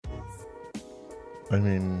I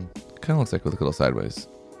mean, Kind of looks like we look a little sideways.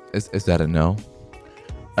 Is that a no?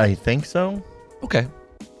 I think so. Okay.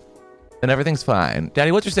 And everything's fine.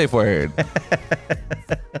 Daddy, what's your safe word?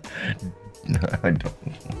 No, I don't.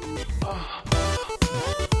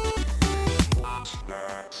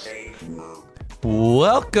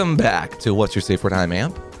 Welcome back to What's Your Safe Word? I'm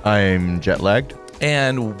Amp. I'm jet lagged.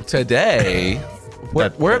 And today,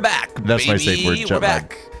 we're back. That's my baby. safe word, jet We're lag.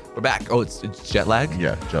 back. We're back. Oh, it's jet lag?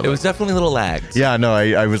 Yeah, jet lag. It was definitely a little lagged. Yeah, no,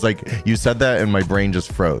 I was like, you said that and my brain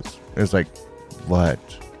just froze. It was like, what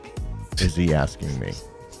is he asking me?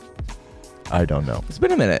 I don't know. It's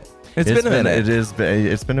been a minute. It's been a minute.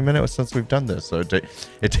 It's been a minute since we've done this, so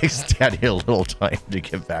it takes Daddy a little time to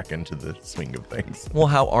get back into the swing of things. Well,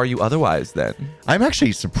 how are you otherwise then? I'm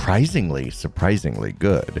actually surprisingly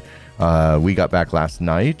good. We got back last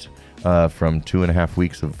night from 2.5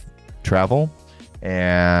 weeks of travel,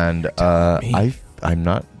 and I'm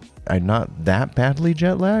not that badly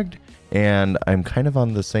jet lagged, and I'm kind of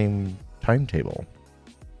on the same timetable.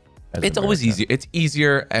 It's always easier. It's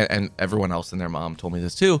easier, and everyone else and their mom told me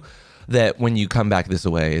this too, that when you come back this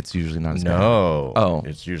way, it's usually not as bad. No. Oh.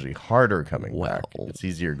 It's usually harder coming back. Well. It's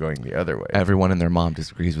easier going the other way. Everyone and their mom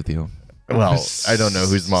disagrees with you. Well, I don't know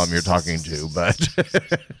whose mom you're talking to, but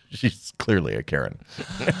she's clearly a Karen.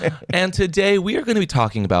 And today we are going to be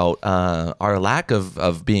talking about our lack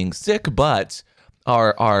of being sick, but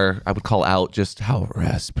our I would call out just how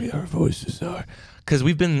raspy our voices are. Because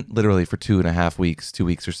we've been literally for 2.5 weeks, 2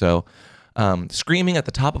 weeks or so, screaming at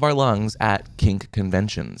the top of our lungs at kink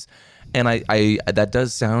conventions. And I that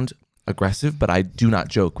does sound aggressive, but I do not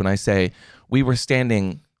joke when I say we were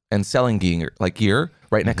standing and selling gear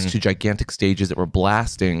right next to gigantic stages that were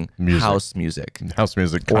blasting house music. House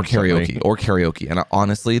music. Or constantly. karaoke. And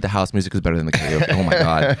honestly, the house music is better than the karaoke. Oh my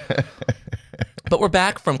God. But we're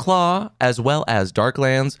back from Claw as well as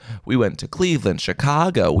Darklands. We went to Cleveland,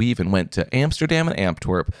 Chicago. We even went to Amsterdam and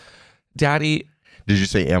Antwerp. Daddy. Did you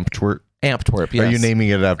say Antwerp? Antwerp, yes. Are you naming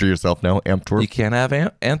it after yourself now? Antwerp? You can't have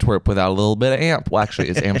Antwerp without a little bit of amp. Well, actually,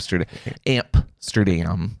 it's Amsterdam.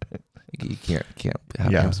 Amsterdam. You can't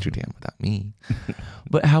have Amsterdam without me.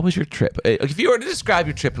 But how was your trip? If you were to describe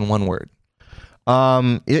your trip in one word.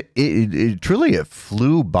 It truly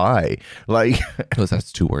flew by. Like,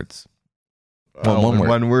 That's 2 words. One word.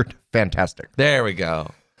 One word. Fantastic. There we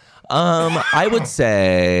go. I would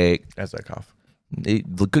say As I cough.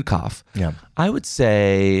 good cough. Yeah. I would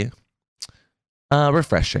say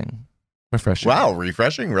refreshing. Wow,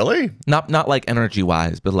 refreshing, really? Not like energy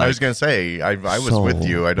wise, but like I was gonna say I was so with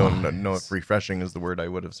you. I don't know nice. if refreshing is the word I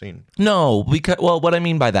would have seen. No, because what I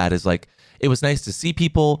mean by that is like it was nice to see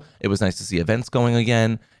people. It was nice to see events going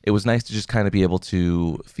again. It was nice to just kind of be able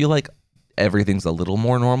to feel like everything's a little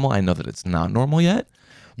more normal. I know that it's not normal yet,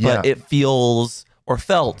 but Yeah. it feels or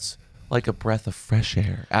felt like a breath of fresh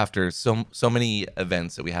air after so many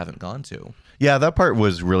events that we haven't gone to. Yeah, that part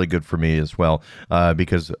was really good for me as well,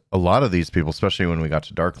 because a lot of these people, especially when we got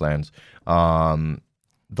to Darklands,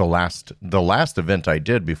 the last event I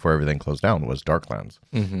did before everything closed down was Darklands.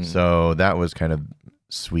 Mm-hmm. So that was kind of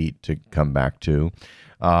sweet to come back to,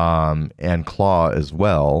 and Claw as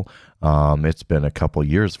well. It's been a couple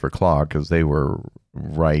years for Claw because they were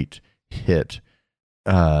hit.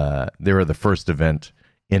 They were the first event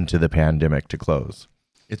into the pandemic to close.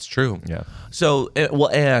 It's true. Yeah. So,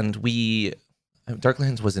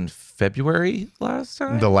 Darklands was in February last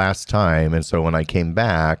time? The last time. And so when I came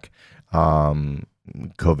back,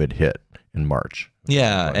 COVID hit in March.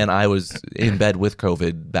 Yeah, and I was in bed with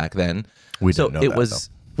COVID back then. We didn't know it that, was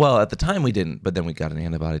well, at the time we didn't, but then we got an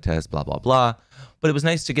antibody test, blah, blah, blah. But it was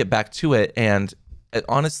nice to get back to it. And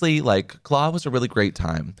honestly, like, Claw was a really great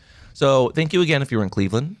time. So thank you again if you were in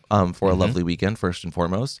Cleveland for a lovely weekend, first and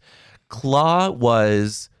foremost. Claw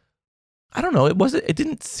was, I don't know, it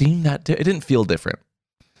didn't seem that, it didn't feel different.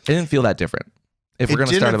 It didn't feel that different. If we're going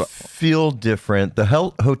to start about, feel different. The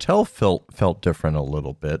hotel felt different a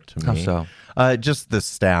little bit to me. how so? Just the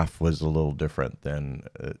staff was a little different than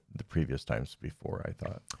the previous times before, I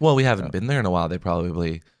thought. Well, we haven't been there in a while. They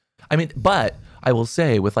probably, but I will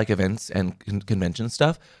say with like events and convention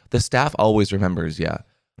stuff, the staff always remembers. Yeah.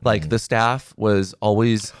 Like the staff was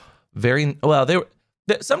always very, well,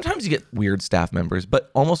 sometimes you get weird staff members, but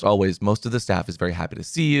almost always, most of the staff is very happy to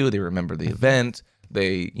see you. They remember the event.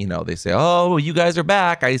 They say, oh, you guys are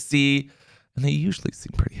back. I see. And they usually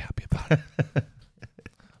seem pretty happy about it.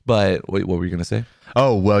 But wait, what were you going to say?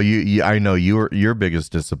 Oh, well, I know your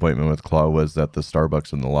biggest disappointment with Claw was that the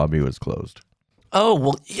Starbucks in the lobby was closed. Oh,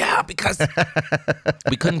 well, yeah, because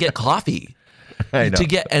we couldn't get coffee. I know. To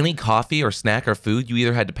get any coffee or snack or food, you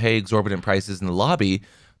either had to pay exorbitant prices in the lobby.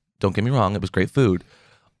 Don't get me wrong, it was great food.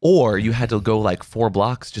 or you had to go like 4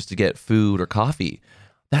 blocks just to get food or coffee.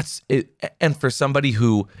 That's it. And for somebody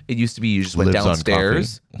who it used to be, you just went Lives on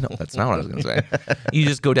downstairs. No, that's not what I was going to say. You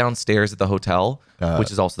just go downstairs at the hotel,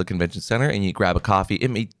 which is also the convention center, and you grab a coffee. It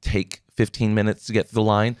may take 15 minutes to get through the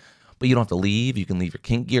line, but you don't have to leave. You can leave your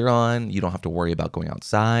kink gear on. You don't have to worry about going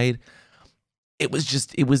outside. It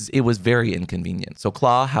was very inconvenient. So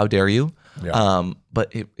Claw, how dare you? Yeah.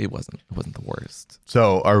 But it wasn't the worst.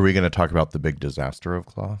 So are we going to talk about the big disaster of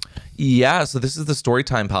Claw? Yeah, so this is the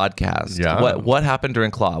Storytime podcast. Yeah. What happened during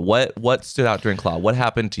Claw? What stood out during Claw? What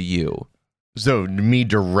happened to you? So me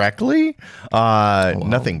directly,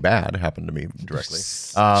 nothing bad happened to me directly.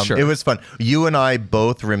 Sure. It was fun. You and I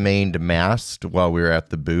both remained masked while we were at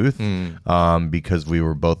the booth because we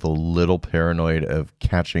were both a little paranoid of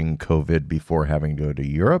catching COVID before having to go to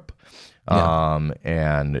Europe.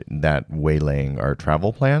 And that waylaying our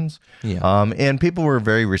travel plans. Yeah. And people were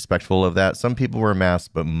very respectful of that. Some people were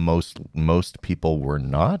masked, but most people were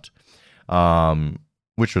not,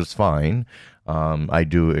 which was fine.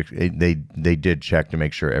 They did check to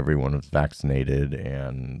make sure everyone was vaccinated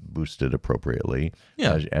and boosted appropriately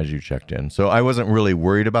as you checked in. So I wasn't really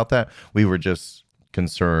worried about that. We were just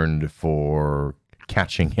concerned for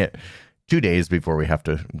catching it 2 days before we have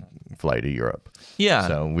to fly to Europe. Yeah.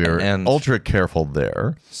 So we were ultra careful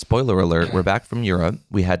there. Spoiler alert, we're back from Europe.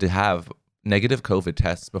 We had to have negative COVID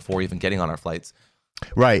tests before even getting on our flights.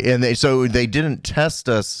 Right. And they didn't test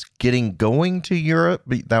us going to Europe.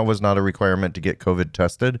 That was not a requirement to get COVID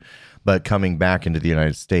tested. But coming back into the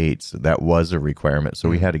United States, that was a requirement. So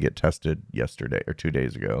we had to get tested yesterday or 2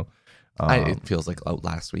 days ago. It feels like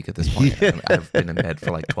last week at this point. I've been in bed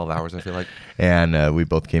for like 12 hours, I feel like. And we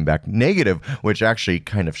both came back negative, which actually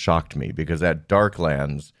kind of shocked me because at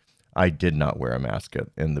Darklands, I did not wear a mask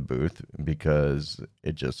in the booth because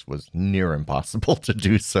it just was near impossible to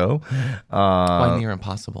do so. Why near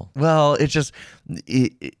impossible? Well,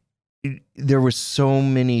 there were so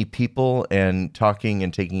many people and talking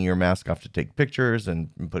and taking your mask off to take pictures and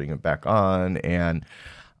putting it back on. And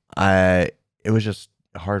it was just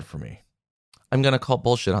hard for me. I'm going to call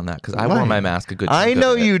bullshit on that because I wore my mask a good chunk. I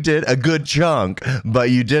know you did a good chunk, but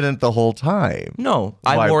you didn't the whole time. No,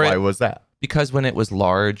 I wore it. Why was that? Because when it was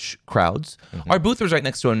large crowds, our booth was right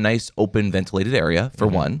next to a nice open ventilated area, for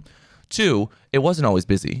one. 2, it wasn't always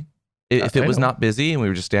busy. If it was not busy and we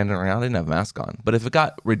were just standing around, I didn't have a mask on. But if it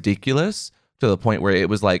got ridiculous to the point where it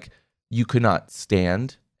was like you could not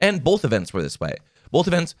stand, and both events were this way. Both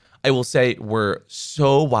events, I will say, were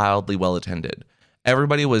so wildly well attended.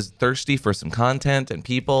 Everybody was thirsty for some content and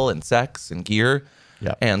people and sex and gear.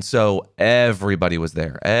 Yeah. And so everybody was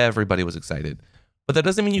there. Everybody was excited. But that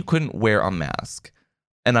doesn't mean you couldn't wear a mask.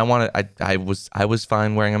 And I was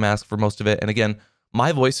fine wearing a mask for most of it. And again,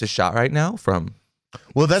 my voice is shot right now from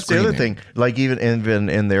Well, that's screaming. the other thing. Like even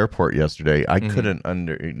in the airport yesterday, I couldn't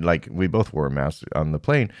we both wore a mask on the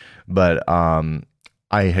plane, but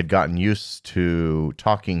I had gotten used to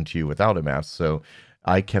talking to you without a mask. So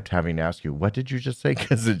I kept having to ask you, what did you just say?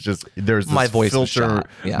 Because there's this My voice was filter shot.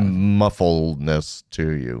 Yeah. muffledness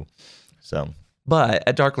to you. So, But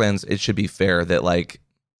at Darklands, it should be fair that like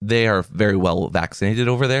they are very well vaccinated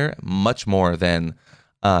over there, much more than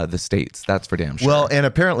the States. That's for damn sure. well, and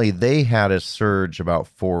apparently they had a surge about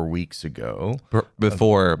 4 weeks ago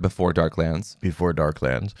before Darklands. before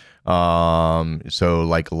Darklands. So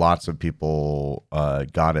like lots of people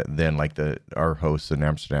got it then. Like our hosts in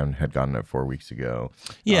Amsterdam had gotten it 4 weeks ago.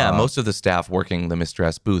 Yeah, most of the staff working the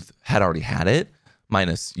Mistress booth had already had it,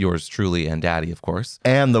 minus yours truly and Daddy, of course.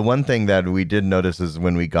 And the one thing that we did notice is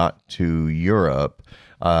when we got to Europe,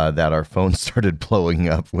 that our phone started blowing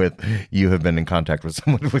up with you have been in contact with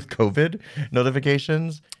someone with COVID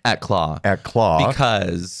notifications At Claw.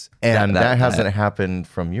 Because and that hasn't happened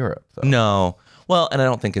from Europe though. No. Well, and I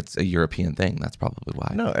don't think it's a European thing. That's probably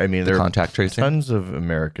why. No, I mean the there are contact tracing. tons of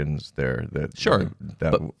Americans there that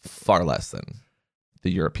that but far less than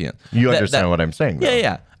the European. you understand what I'm saying though.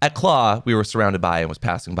 Yeah. At Claw, we were surrounded by and was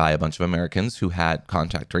passing by a bunch of Americans who had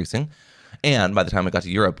contact tracing. And by the time we got to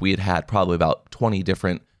Europe, we had probably about 20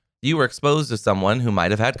 different. You were exposed to someone who might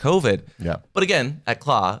have had COVID. Yeah. But again, at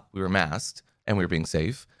Claw, we were masked and we were being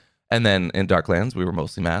safe. And then in Darklands, we were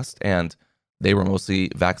mostly masked and they were mostly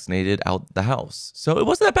vaccinated out the house. So it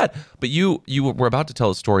wasn't that bad. But you were about to tell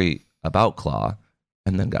a story about Claw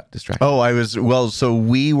and then got distracted. Oh, so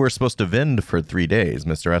we were supposed to vend for 3 days.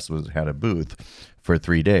 Mr. S had a booth for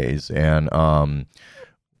 3 days. And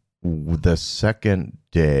the second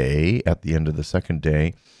day, at the end of the second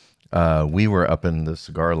day, we were up in the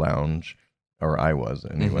cigar lounge or I was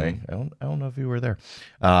anyway. I don't know if you were there.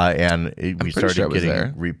 We pretty started sure I was getting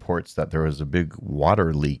there. reports that there was a big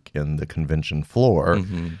water leak in the convention floor,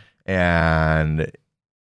 and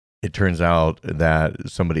it turns out that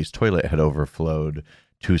somebody's toilet had overflowed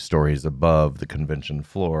 2 stories above the convention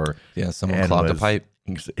floor. Yeah, someone clogged a pipe.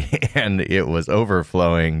 And it was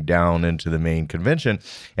overflowing down into the main convention,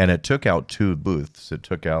 and it took out 2 booths. It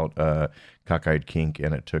took out Cockeyed Kink,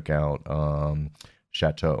 and it took out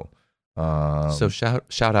Chateau. So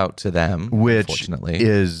shout out to them, Which unfortunately.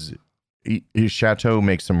 is Chateau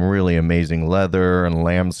makes some really amazing leather and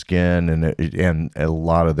lambskin, and a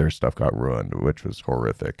lot of their stuff got ruined, which was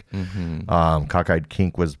horrific. Cockeyed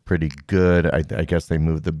Kink was pretty good. I guess they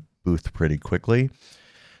moved the booth pretty quickly.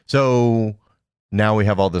 So now we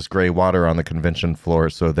have all this gray water on the convention floor,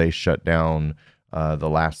 so they shut down the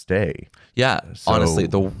last day. Yeah, So- honestly,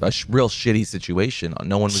 real shitty situation.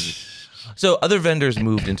 No one was. So other vendors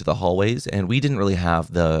moved into the hallways, and we didn't really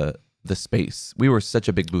have the space. We were such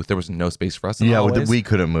a big booth; there was no space for us in the hallways. We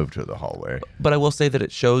couldn't move to the hallway. But I will say that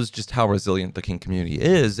it shows just how resilient the kink community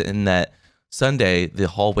is, in that Sunday the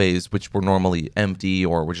hallways, which were normally empty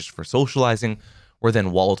or were just for socializing, were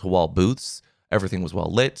then wall-to-wall booths. Everything was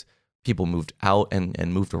well lit. People moved out and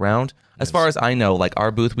moved around. As far as I know, like our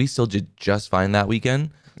booth, we still did just fine that weekend.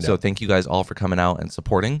 So thank you guys all for coming out and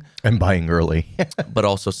supporting. And buying early. But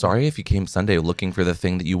also sorry if you came Sunday looking for the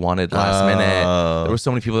thing that you wanted last minute. There were so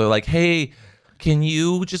many people that were like, hey, can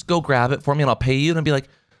you just go grab it for me and I'll pay you? And I'd be like,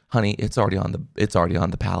 honey, it's already on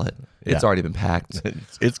the pallet. It's already been packed.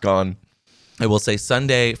 It's gone. I will say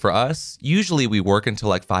Sunday for us, usually we work until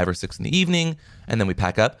like 5 or 6 in the evening and then we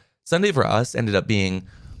pack up. Sunday for us ended up being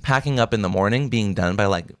packing up in the morning, being done by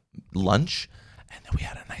like lunch, and then we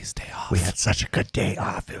had a nice day off. We had such a good day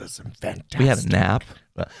off. It was fantastic. We had a nap.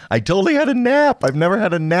 I totally had a nap. I've never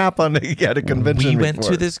had a nap at a convention. We went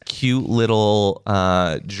before. to this cute little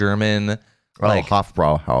German, like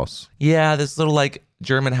Hofbrauhaus. yeah, this little like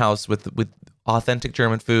German house with authentic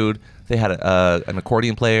German food. They had an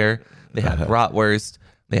accordion player. They had bratwurst.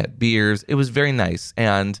 They had beers. It was very nice,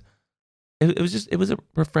 and it was a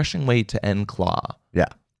refreshing way to end Claw. Yeah.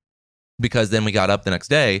 Because then we got up the next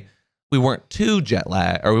day. We weren't too jet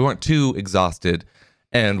lagged, or we weren't too exhausted,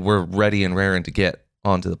 and we're ready and raring to get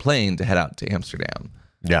onto the plane to head out to Amsterdam.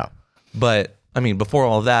 Yeah. But I mean, before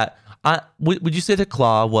all of that, would you say that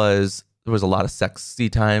Claw there was a lot of sexy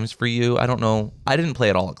times for you? I don't know. I didn't play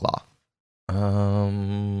at all at Claw.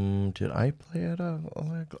 Did I play at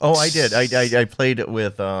Oh, I did. I played it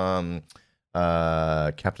with Captain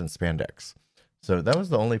Spandex. So that was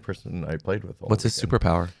the only person I played with. What's his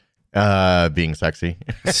superpower? Being sexy.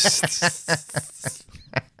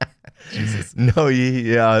 Jesus. No,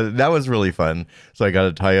 yeah, that was really fun. So I got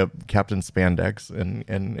to tie up Captain Spandex and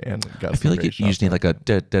got. I feel like you just need like a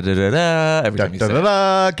da da da da da every time you say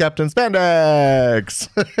it. Captain Spandex.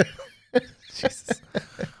 Jesus.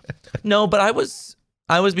 No, but I was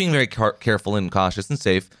being very careful and cautious and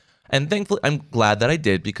safe, and thankfully, I'm glad that I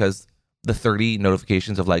did, because the 30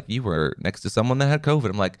 notifications of like you were next to someone that had COVID,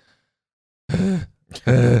 I'm like.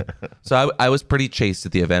 So I was pretty chaste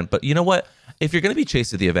at the event, but you know what? If you're going to be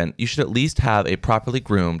chaste at the event, you should at least have a properly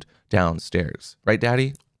groomed downstairs, right,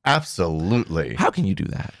 Daddy? Absolutely. How can you do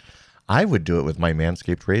that? I would do it with my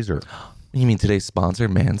Manscaped razor. You mean today's sponsor,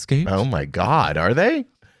 Manscaped? Oh my God, are they?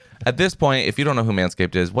 At this point, if you don't know who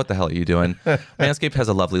Manscaped is, what the hell are you doing? Manscaped has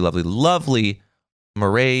a lovely, lovely, lovely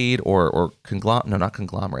marade or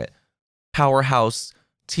conglomerate, powerhouse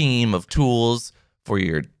team of tools for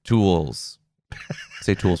your tools.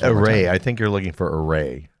 Say tools. Array. I think you're looking for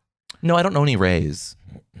array. No, I don't know any rays.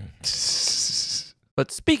 But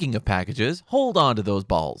speaking of packages, hold on to those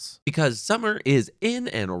balls, because summer is in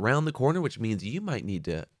and around the corner, which means you might need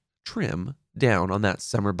to trim down on that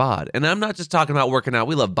summer bod. And I'm not just talking about working out.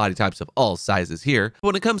 We love body types of all sizes here. But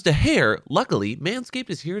when it comes to hair, luckily, Manscaped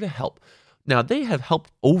is here to help. Now, they have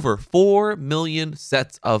helped over 4 million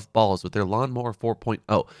sets of balls with their Lawnmower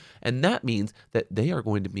 4.0. And that means that they are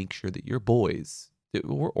going to make sure that your boys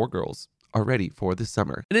or girls are ready for the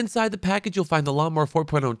summer. And inside the package, you'll find the Lawnmower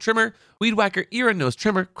 4.0 trimmer, Weed Whacker ear and nose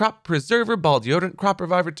trimmer, crop preserver, ball deodorant, crop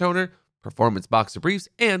reviver toner, performance boxer briefs,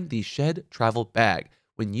 and the Shed travel bag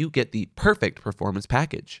when you get the perfect performance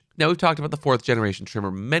package. Now, we've talked about the 4th generation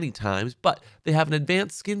trimmer many times, but they have an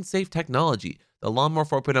advanced skin-safe technology. The Lawnmower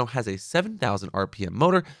 4.0 has a 7,000 RPM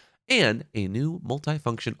motor and a new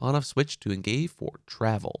multifunction on-off switch to engage for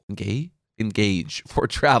travel. Engage for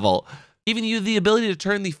travel, giving you the ability to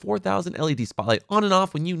turn the 4,000 LED spotlight on and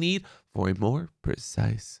off when you need for a more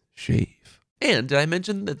precise shave. And did I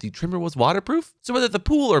mention that the trimmer was waterproof? So whether at the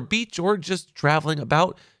pool or beach or just traveling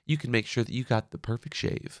about, you can make sure that you got the perfect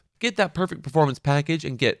shave. Get that perfect performance package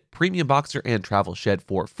and get premium boxer and travel shed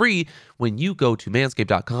for free when you go to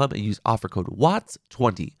manscaped.com and use offer code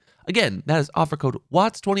WATTS20. Again, that is offer code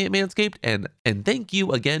WATTS20 at Manscaped. And thank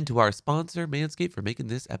you again to our sponsor, Manscaped, for making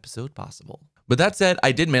this episode possible. But that said,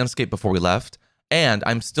 I did Manscaped before we left, and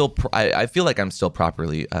I'm still, I feel like I'm still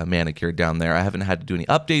properly manicured down there. I haven't had to do any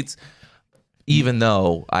updates, even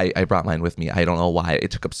though I brought mine with me. I don't know why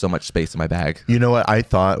it took up so much space in my bag. You know what I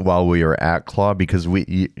thought while we were at Claw, because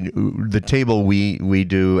the table we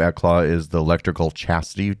do at Claw is the electrical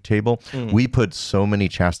chastity table. We put so many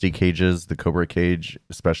chastity cages, the Cobra cage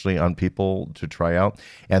especially, on people to try out,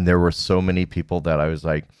 and there were so many people that I was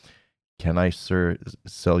like, can I, sir,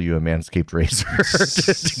 sell you a Manscaped razor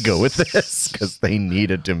to go with this? Because they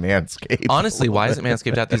needed to Manscaped. Honestly, why isn't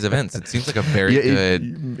Manscaped at these events? It seems like a very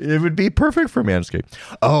good... It would be perfect for Manscaped.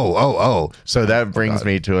 Oh. So that brings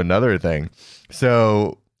me to another thing.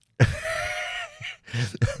 So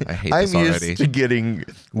I hate I'm this already. used to getting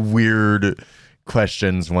weird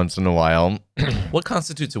questions once in a while. What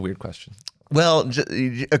constitutes a weird question? Well,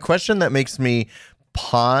 a question that makes me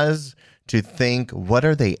pause to think, what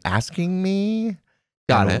are they asking me?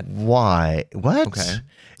 Got And it. Why? What? Okay.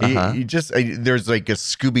 You just there's like a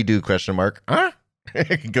Scooby-Doo question mark. Huh?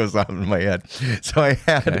 It goes on in my head. So I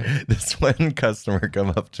had this one customer come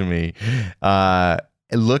up to me,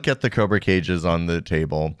 look at the Cobra cages on the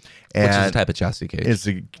table. And Which is a type of chastity cage. it's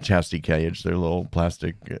a chastity cage. They're little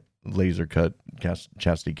plastic laser cut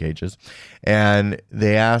chastity cages. And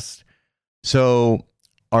they asked, so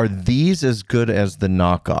are these as good as the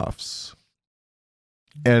knockoffs?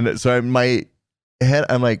 And so in my head,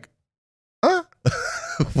 I'm like, huh?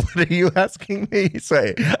 What are you asking me?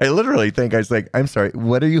 So I literally think I was like, I'm sorry,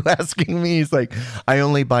 what are you asking me? He's like, I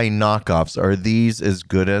only buy knockoffs. Are these as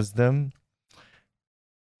good as them?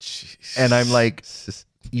 And I'm like,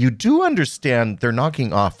 you do understand they're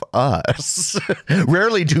knocking off us.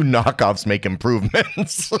 Rarely do knockoffs make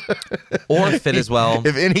improvements. Or fit as well.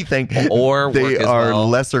 If anything, Or they work as are well.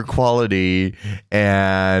 lesser quality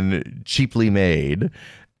and cheaply made.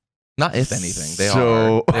 Not if anything. They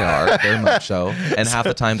So- are. They are. Very much so. And half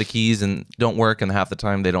the time the keys don't work, and half the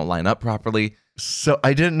time they don't line up properly. So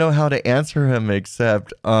I didn't know how to answer him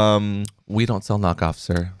except We don't sell knockoffs,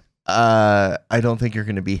 sir. I don't think you're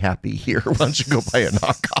going to be happy here once you go buy a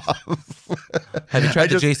knockoff. Have you I tried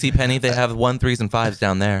the just- JC Penney? They have 1, 3s, and 5s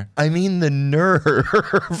down there. I mean, the nerve.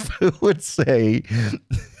 Who would say,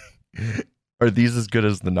 are these as good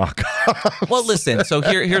as the knockoff? Well, listen. So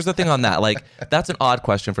here's the thing on that. Like, that's an odd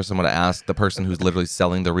question for someone to ask the person who's literally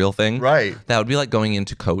selling the real thing. Right. That would be like going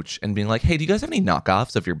into Coach and being like, "Hey, do you guys have any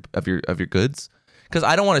knockoffs of your goods?" Because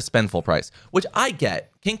I don't want to spend full price, which I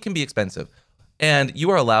get. Kink can be expensive, and you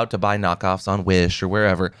are allowed to buy knockoffs on Wish or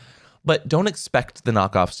wherever. But don't expect the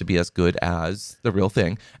knockoffs to be as good as the real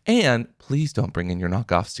thing. And please don't bring in your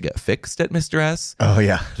knockoffs to get fixed at Mr. S. Oh,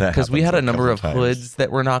 yeah. Because we had a number of couple times. hoods that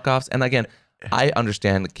were knockoffs. And again, I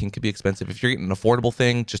understand that Kink could be expensive. If you're getting an affordable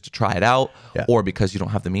thing just to try it out, Yeah. or because you don't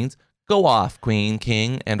have the means, go off, Queen,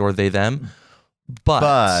 King, and or they, them.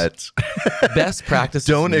 But best practice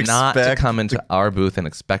Don't is not to expect come into our booth and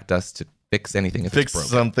expect us to fix anything if fix it's broken.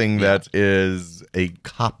 something that is a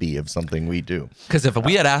copy of something we do. Because if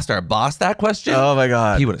we had asked our boss that question, Oh, my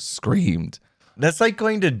God. he would have screamed. That's like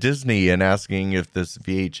going to Disney and asking if this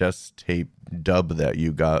VHS tape dub that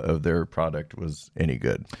you got of their product was any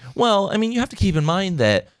good. Well, I mean, you have to keep in mind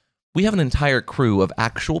that we have an entire crew of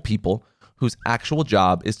actual people whose actual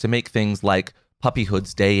job is to make things like puppy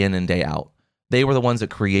hoods day in and day out. They were the ones that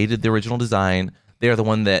created the original design. They are the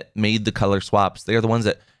one that made the color swaps. They are the ones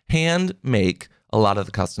that hand make a lot of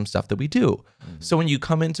the custom stuff that we do. So when you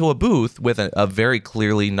come into a booth with a very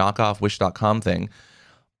clearly knockoff Wish.com thing,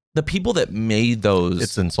 the people that made those,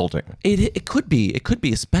 It's insulting. it could be,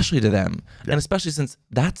 especially to them, and especially since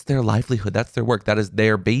that's their livelihood, that's their work, that is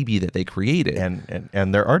their baby that they created.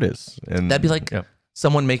 And they're artists. And That'd be like yeah.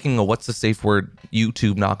 someone making a what's the safe word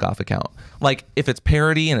YouTube knockoff account. Like if it's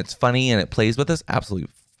parody and it's funny and it plays with us, absolutely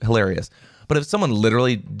hilarious. But if someone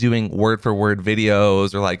literally doing word for word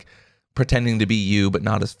videos or like pretending to be you but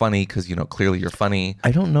not as funny because you know clearly you're funny,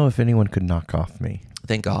 I don't know if anyone could knock off me.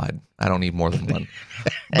 thank God I don't need more than one.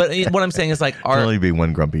 But what I'm saying is like There'll only be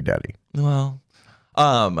one grumpy daddy.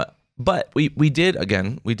 but we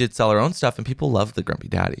did sell our own stuff and people loved the Grumpy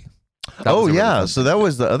Daddy. That Oh was a really yeah, fun so that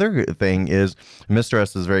was the other thing is Mr.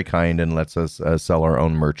 S is very kind and lets us sell our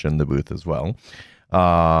own merch in the booth as well.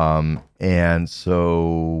 And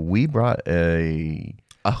so we brought a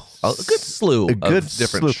a good slew A good of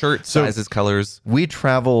different slew. shirt So- sizes, colors. we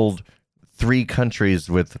traveled 3 countries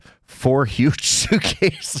with 4 huge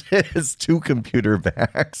suitcases, 2 computer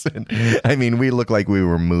bags. And I mean, we look like we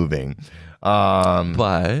were moving.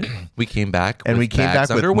 But we came back and with we came back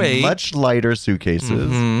bags with underweight. much lighter suitcases.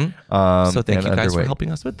 So thank and you guys for underweight.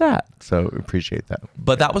 helping us with that. So appreciate that.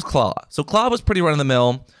 But that was Claw. So Claw was pretty run of the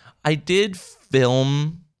mill. I did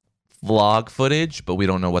film vlog footage, but we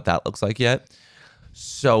don't know what that looks like yet.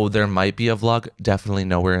 So there might be a vlog, definitely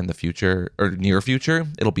nowhere in the future or near future.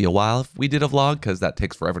 It'll be a while if we did a vlog because that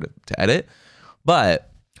takes forever to edit. But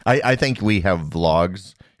I think we have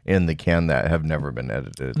vlogs in the can that have never been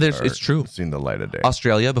edited. It's true. Seen the light of day.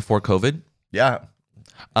 Australia before COVID. Yeah.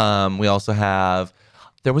 We also have,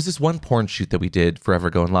 there was this one porn shoot that we did forever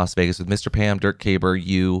ago in Las Vegas with Mr. Pam, Dirk Caber,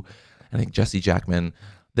 you, I think Jesse Jackman,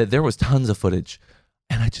 that there was tons of footage.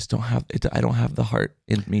 And I just don't have it. I don't have the heart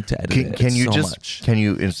in me to edit it. Can you so just much. can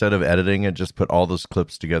you, instead of editing it, just put all those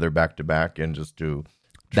clips together back to back and just do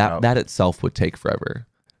That itself would take forever.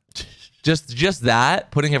 Just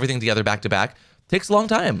that, putting everything together back to back takes a long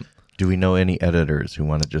time. Do we know any editors who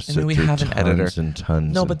want to just sit we through have an editor. tons and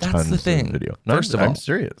tons? No, and but that's tons the of thing. Video. First of all, I'm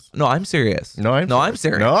serious. No, I'm serious. I'm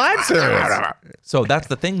serious. No, I'm serious. So that's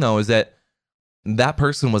the thing, though, is that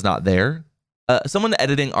person was not there. Someone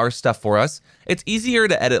editing our stuff for us. It's easier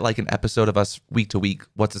to edit like an episode of us week to week.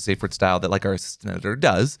 What's a Safe Word Style that like our assistant editor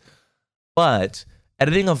does. But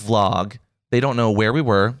editing a vlog, they don't know where we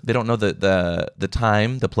were. They don't know the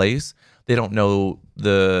time, the place. They don't know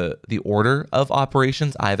the order of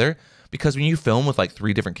operations either. Because when you film with like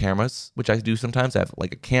 3 different cameras, which I do sometimes, I have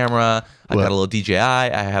like a camera, I've got a little DJI,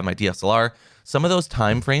 I have my DSLR. Some of those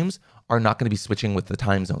time frames are not going to be switching with the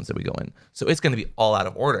time zones that we go in. So it's going to be all out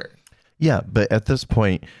of order. Yeah, but at this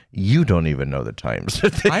point, you don't even know the times.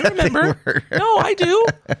 I remember. No, I do.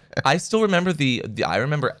 I still remember I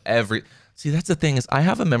remember every. See, that's the thing is I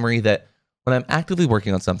have a memory that when I'm actively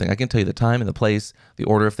working on something, I can tell you the time and the place, the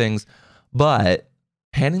order of things. But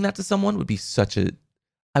handing that to someone would be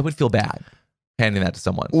I would feel bad handing that to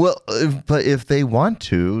someone. Well, but if they want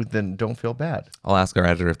to, then don't feel bad. I'll ask our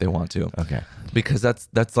editor if they want to. Okay. Because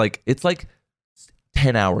that's like, it's like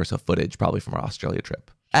 10 hours of footage probably from our Australia trip.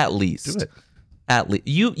 At least. Do it. At least.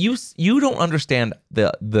 You don't understand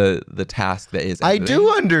the task that is I editing. do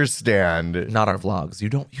understand. Not our vlogs. You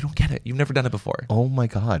don't get it. You've never done it before. Oh my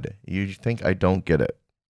God. You think I don't get it?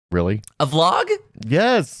 Really? A vlog?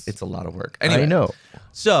 Yes. It's a lot of work. Anyway, I know.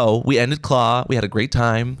 So we ended Claw. We had a great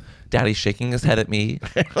time. Daddy's shaking his head at me.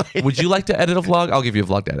 Would you like to edit a vlog? I'll give you a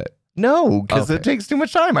vlog to edit. No, because Okay. it takes too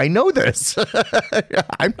much time. I know this.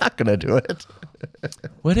 I'm not going to do it.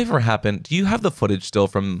 Whatever happened? Do you have the footage still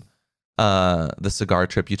from the cigar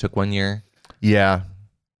trip you took one year? Yeah.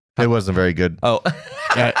 It wasn't very good. Oh,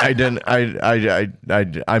 I didn't.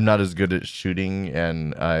 I'm not as good at shooting,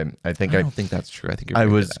 and I think I don't think that's true. I think you're. I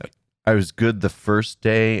pretty was good at it. I was good the first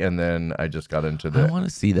day, and then I just got into I the. want to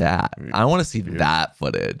see that. I want to see that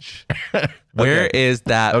footage. Where is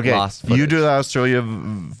that Okay, lost footage? you do the Australia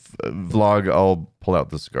vlog. I'll pull out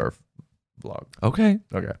the cigar vlog. Okay.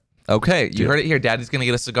 Okay. Okay. You heard it here. Daddy's gonna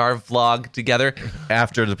get a cigar vlog together.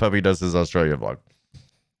 After the puppy does his Australia vlog.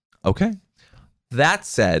 Okay. That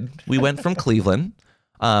said, we went from Cleveland.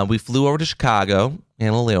 We flew over to Chicago and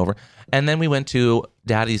a little layover, and then we went to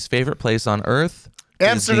Daddy's favorite place on earth,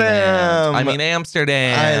 Amsterdam. Disneyland. I mean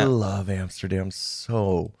Amsterdam. I love Amsterdam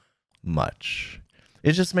so much.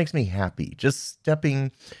 It just makes me happy. Just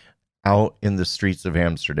stepping out in the streets of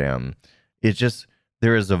Amsterdam.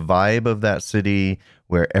 There is a vibe of that city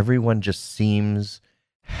where everyone just seems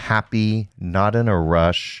happy, not in a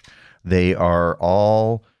rush. They are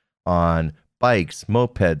all on bikes,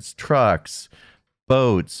 mopeds, trucks,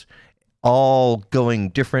 boats, all going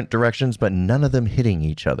different directions, but none of them hitting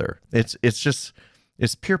each other. It's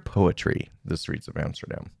pure poetry, the streets of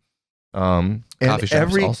Amsterdam. And Coffee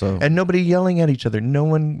shops also. and nobody yelling at each other. No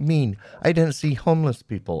one mean. I didn't see homeless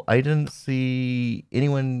people. I didn't see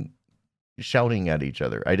anyone shouting at each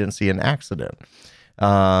other. I didn't see an accident.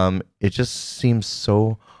 It just seems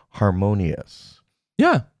so harmonious.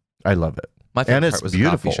 Yeah. I love it. My favorite And it's part was the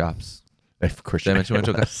beautiful. coffee shops. Of course, Did I mention we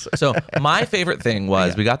went to a So my favorite thing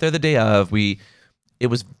was we got there the day of. It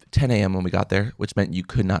was 10 a.m. when we got there, which meant you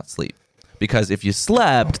could not sleep. Because if you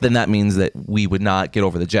slept, then that means that we would not get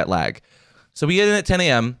over the jet lag. So we get in at 10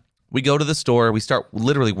 a.m. We go to the store. We start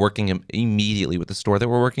literally working immediately with the store that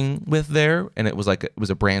we're working with there. And it was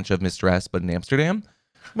a branch of Mr. S, but in Amsterdam.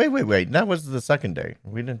 Wait. That was the second day.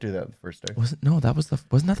 We didn't do that the first day. Wasn't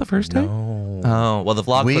that the first day? No. Oh, well, the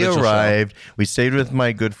vlog We footage will show. arrived. We stayed with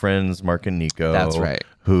my good friends Mark and Nico. That's right.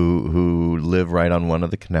 Who live right on one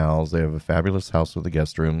of the canals. They have a fabulous house with a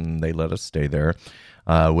guest room. And they let us stay there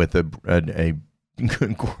with a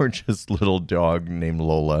gorgeous little dog named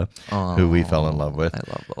Lola, who we fell in love with. I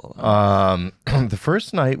love Lola. The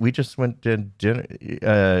first night we just went to dinner.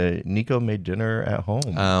 Nico made dinner at home.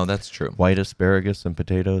 Oh, that's true. White asparagus and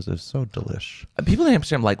potatoes is so delish. People in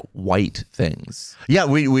Amsterdam like white things. Yeah,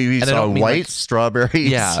 we I saw don't mean, white like-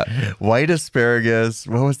 strawberries. Yeah. White asparagus.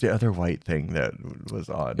 What was the other white thing that was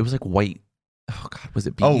odd? It was like white. Oh God, was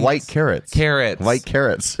it beans? Oh, white carrots. Carrots. White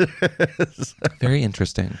carrots. Very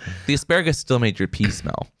interesting. The asparagus still made your pee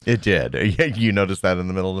smell. It did. You noticed that in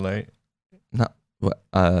the middle of the night?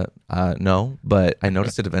 No, but I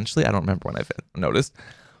noticed it eventually. I don't remember when I noticed.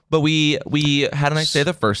 But we had a nice day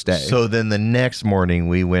the first day. So then the next morning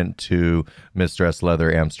we went to Mistress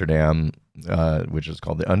Leather Amsterdam, which is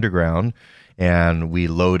called the Underground, and we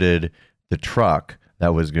loaded the truck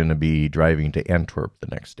that was going to be driving to Antwerp the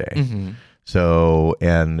next day. Mhm. So,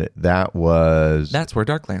 and that's where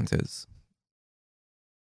Darklands is.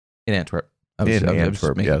 In Antwerp. In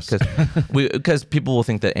Antwerp, yes. Because people will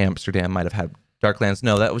think that Amsterdam might have had Darklands.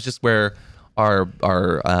 No, that was just where our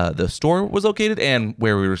the store was located and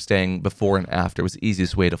where we were staying before and after. It was the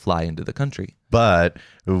easiest way to fly into the country. But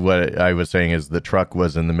what I was saying is the truck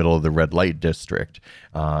was in the middle of the red light district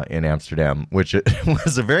in Amsterdam, which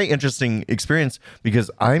was a very interesting experience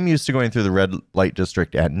because I'm used to going through the red light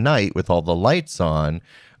district at night with all the lights on,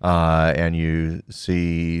 and you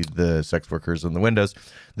see the sex workers in the windows.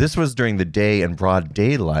 This was during the day and broad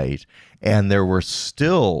daylight, and there were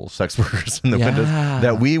still sex workers in the windows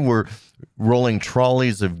that we were rolling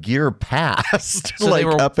trolleys of gear past, So like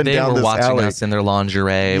up and down They were this watching alley. us in their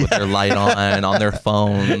lingerie with their light on their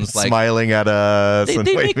phones, like Smiling at us and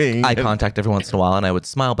they make waving. eye contact every once in a while, and I would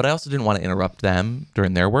smile, but I also didn't want to interrupt them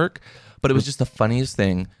during their work. But it was just the funniest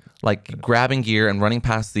thing, like grabbing gear and running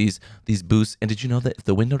past these booths. And did you know that if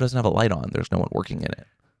the window doesn't have a light on, there's no one working in it?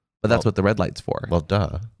 But that's what the red light's for. Well,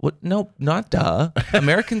 duh. What? No, not duh. Some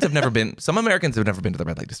Americans have never been to the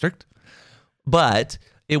red light district. But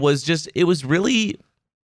it was really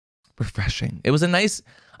refreshing. It was a nice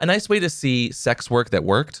way to see sex work that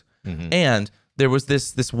worked. Mm-hmm. And there was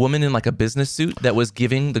this woman in like a business suit that was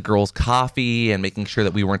giving the girls coffee and making sure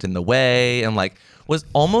that we weren't in the way, and like was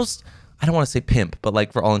almost, I don't want to say pimp, but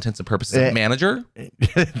like for all intents and purposes, a manager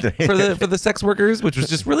for the sex workers, which was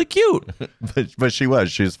just really cute. but she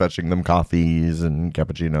was fetching them coffees and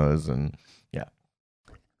cappuccinos and yeah.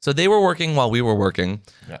 So they were working while we were working,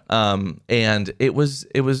 Yeah. and it was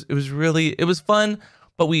fun.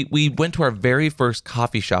 But we went to our very first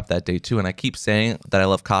coffee shop that day too, and I keep saying that I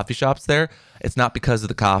love coffee shops there. It's not because of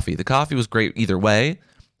the coffee. The coffee was great either way.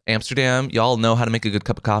 Amsterdam, y'all know how to make a good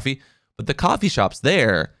cup of coffee, but the coffee shops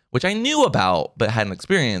there, which I knew about but hadn't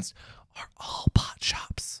experienced, are all pot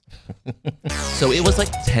shops. So it was like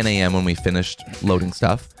 10 a.m. when we finished loading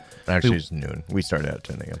stuff. Actually, it's noon. We started at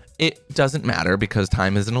 10 a.m. It doesn't matter because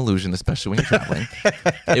time is an illusion, especially when you're traveling.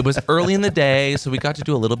 It was early in the day, so we got to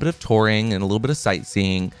do a little bit of touring and a little bit of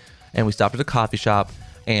sightseeing. And we stopped at a coffee shop,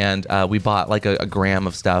 and we bought like a gram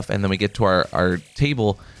of stuff. And then we get to our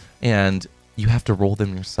table, and you have to roll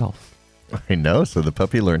them yourself. I know. So the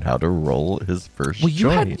puppy learned how to roll his first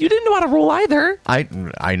joint. You didn't know how to roll either.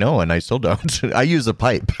 I know, and I still don't. I use a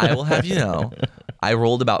pipe. I will have you know, I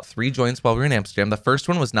rolled about 3 joints while we were in Amsterdam. The first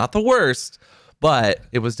one was not the worst, but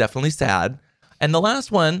it was definitely sad. And the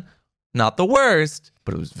last one, not the worst,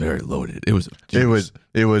 but it was very loaded. It was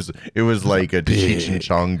like a Cheech and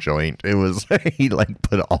Chong joint. It was he like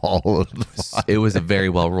put all of the It was a very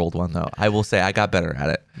well rolled one though. I will say I got better at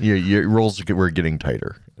it. your rolls were getting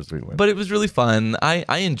tighter as we went. But it was really fun. I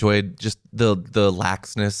enjoyed just the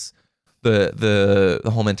laxness, the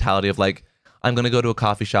whole mentality of like, I'm gonna go to a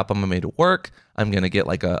coffee shop on my way to work. I'm gonna get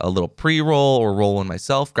like a little pre-roll or roll one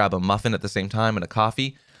myself, grab a muffin at the same time and a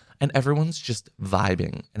coffee, and everyone's just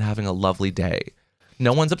vibing and having a lovely day.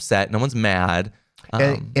 No one's upset. No one's mad.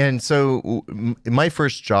 And so my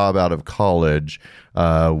first job out of college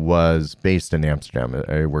was based in Amsterdam.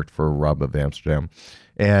 I worked for Rob of Amsterdam.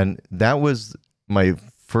 And that was my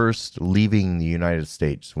first leaving the United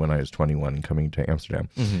States when I was 21 and coming to Amsterdam.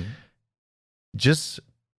 Mm-hmm. Just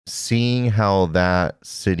seeing how that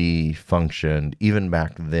city functioned, even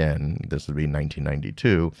back then, this would be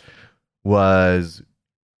 1992, was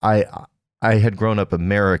I had grown up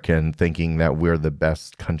American thinking that we're the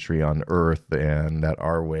best country on earth and that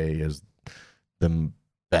our way is the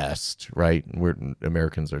best, right?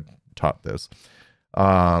 Americans are taught this.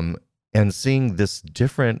 And seeing this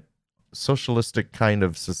different socialistic kind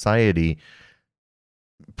of society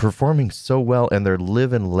performing so well and their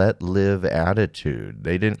live and let live attitude.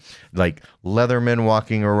 They didn't like Leathermen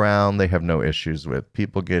walking around. They have no issues with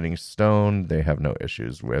people getting stoned. They have no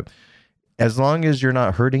issues with, as long as you're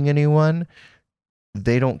not hurting anyone,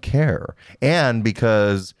 they don't care. And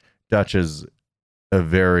because Dutch is a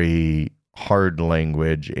very hard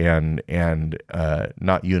language and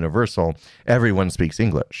not universal, everyone speaks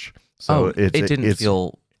English. So it didn't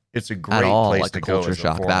feel it's a great at all place like to a go culture as a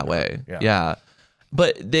shock that foreigner. way. Yeah.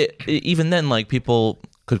 But even then, like, people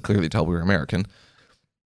could clearly tell we were American.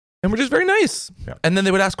 And we're just very nice. Yeah. And then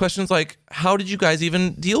they would ask questions like, how did you guys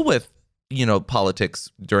even deal with, politics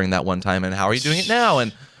during that one time? And how are you doing it now?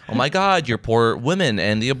 And, oh my God, your poor women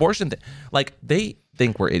and the abortion thing. Like, they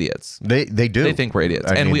think we're idiots. They do. They think we're idiots.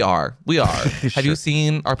 I mean, we are. We are. Have Sure. you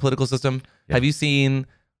seen our political system? Yeah. Have you seen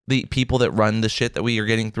the people that run the shit that we are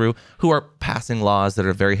getting through, who are passing laws that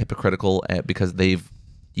are very hypocritical because they've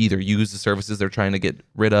either used the services they're trying to get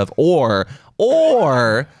rid of, or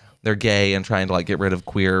they're gay and trying to like get rid of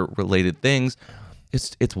queer related things.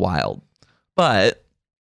 It's wild. But,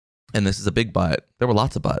 and this is a big but, there were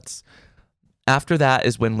lots of buts. After that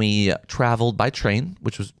is when we traveled by train,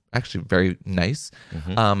 which was actually very nice,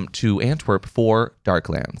 to Antwerp for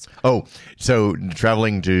Darklands. Oh, so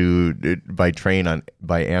traveling by train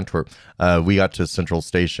by Antwerp, we got to Central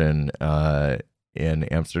Station in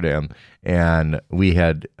Amsterdam, and we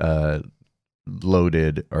had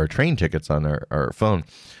loaded our train tickets on our phone,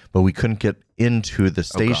 but we couldn't get into the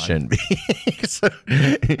station. So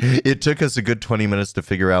it took us a good 20 minutes to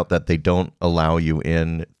figure out that they don't allow you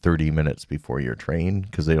in 30 minutes before your train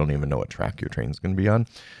because they don't even know what track your train's going to be on.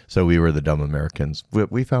 So we were the dumb Americans.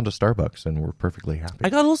 We found a Starbucks and we're perfectly happy. I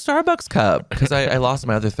got a little Starbucks cup because I lost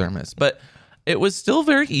my other thermos, but it was still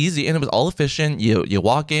very easy and it was all efficient. You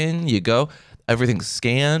walk in, you go, everything's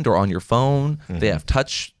scanned or on your phone. They have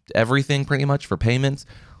touch everything pretty much for payments.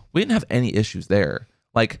 We didn't have any issues there.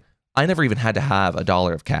 Like, I never even had to have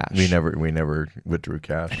 $1 of cash. We never withdrew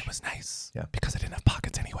cash. It was nice. Yeah. Because I didn't have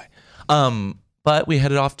pockets anyway. But we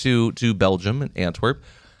headed off to Belgium and Antwerp.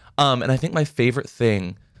 And I think my favorite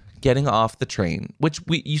thing, getting off the train, which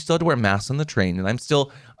you still had to wear masks on the train, and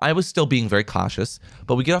I was still being very cautious,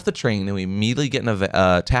 but we get off the train and we immediately get in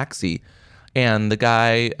a taxi, and the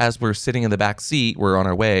guy, as we're sitting in the back seat, we're on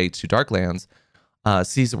our way to Darklands,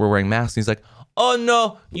 sees that we're wearing masks, and he's like, "Oh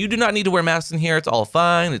no, you do not need to wear masks in here. It's all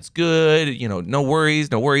fine. It's good. No worries.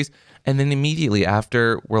 And then immediately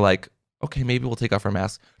after, we're like, okay, maybe we'll take off our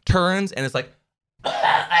masks. Turns and it's like,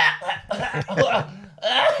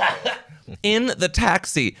 in the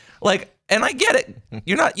taxi. Like, and I get it.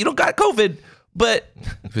 You don't got COVID, but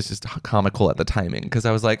it was just comical at the timing because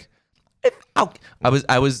I was like,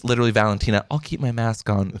 I was literally Valentina. I'll keep my mask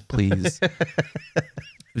on, please. It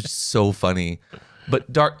was just so funny.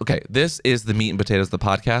 But okay, this is the meat and potatoes of the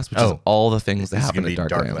podcast, which is all the things that happen at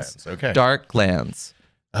Darklands. Okay. Darklands.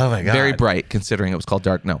 Oh my God. Very bright, considering it was called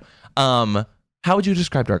Dark. No. How would you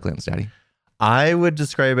describe Darklands, Daddy? I would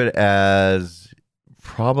describe it as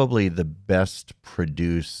probably the best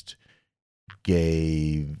produced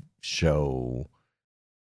gay show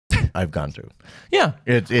I've gone to. Yeah.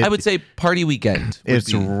 I would say party weekend.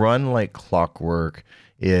 It's run like clockwork.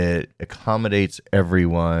 It accommodates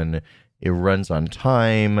everyone. It runs on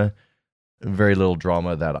time. Very little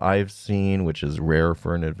drama that I've seen, which is rare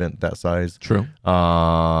for an event that size. True.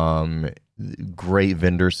 Great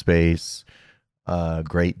vendor space.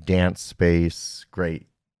 Great dance space. Great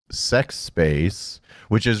sex space,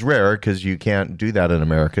 which is rare because you can't do that in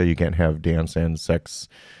America. You can't have dance and sex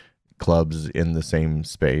clubs in the same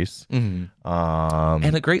space. And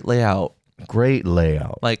a great layout. Great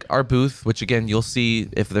layout. Like our booth, which again, you'll see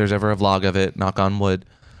if there's ever a vlog of it, knock on wood,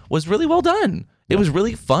 was really well done. It was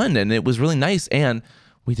really fun and it was really nice. And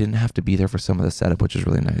we didn't have to be there for some of the setup, which is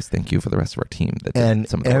really nice. Thank you for the rest of our team. That did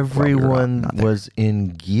some of the work while we were everyone not there. was in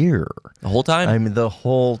gear. The whole time? I mean, the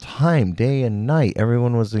whole time, day and night,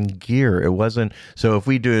 everyone was in gear. It wasn't, so if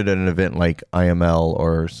we did an event like IML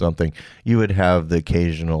or something, you would have the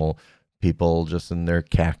occasional people just in their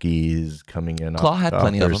khakis coming in Claw had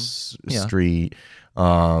plenty of their them. Yeah. street.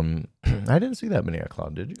 I didn't see that many at Claw,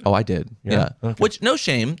 did you? Oh, I did. Yeah. Okay. Which, no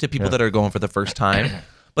shame to people that are going for the first time,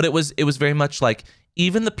 but it was very much like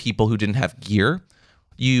even the people who didn't have gear,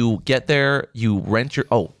 you get there, you rent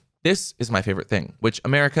this is my favorite thing, which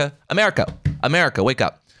America, wake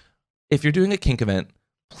up. If you're doing a kink event,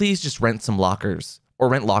 please just rent some lockers or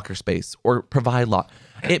rent locker space or provide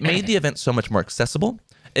It made the event so much more accessible.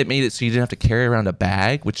 It made it so you didn't have to carry around a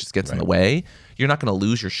bag, which just gets in the way. You're not going to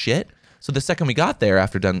lose your shit. So the second we got there,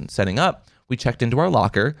 after done setting up, we checked into our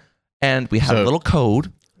locker and we had a little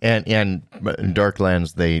code. And in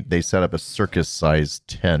Darklands, they set up a circus-sized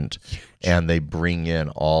tent, and they bring in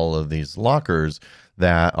all of these lockers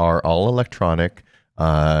that are all electronic,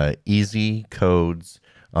 easy codes.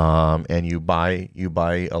 and you buy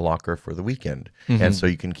a locker for the weekend, and so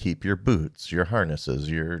you can keep your boots, your harnesses,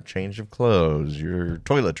 your change of clothes, your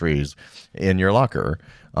toiletries in your locker,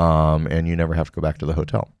 and you never have to go back to the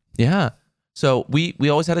hotel. Yeah. So we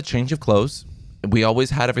always had a change of clothes. We always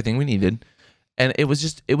had everything we needed. And it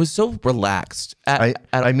was so relaxed.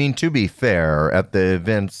 I mean, to be fair, at the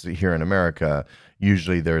events here in America,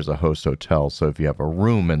 usually there's a host hotel. So if you have a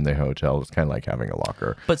room in the hotel, it's kind of like having a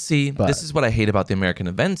locker. But this is what I hate about the American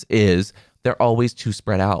events is they're always too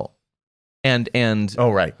spread out. And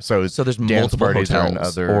oh, right. So there's dance multiple parties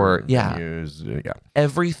hotels are in other venues. Yeah.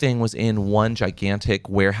 Everything was in one gigantic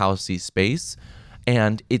warehousey space,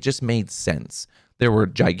 and it just made sense. There were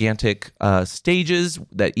gigantic stages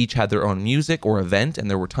that each had their own music or event,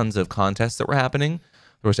 and there were tons of contests that were happening.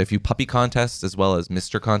 There was a few puppy contests as well as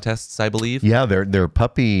Mr. contests, I believe. Yeah, their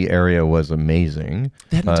puppy area was amazing.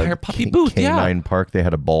 They had an entire puppy booth. Canine Park. They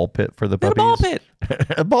had a ball pit for the puppies. They had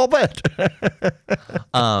a ball pit. A ball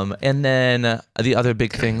pit. And then the other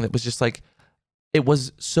big thing that was just like, it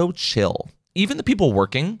was so chill. Even the people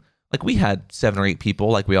working, like we had 7 or 8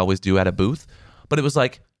 people, like we always do at a booth, but it was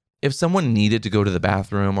like, if someone needed to go to the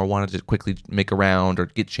bathroom or wanted to quickly make a round or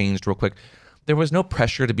get changed real quick, there was no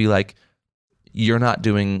pressure to be like, you're not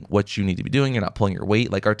doing what you need to be doing. You're not pulling your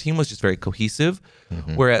weight. Like our team was just very cohesive.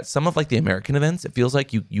 Where at some of like the American events, it feels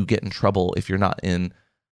like you get in trouble if you're not in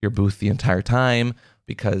your booth the entire time,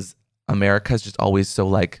 because America's just always so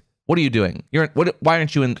like, what are you doing? Why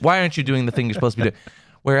aren't you doing the thing you're supposed to be doing?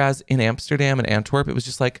 Whereas in Amsterdam and Antwerp, it was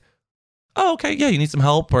just like, oh, okay, yeah, you need some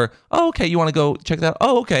help, or oh, okay, you want to go check that out?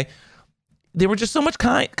 Oh, okay. They were just so much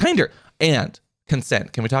kinder. And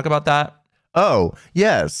consent. Can we talk about that? Oh,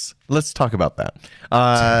 yes. Let's talk about that.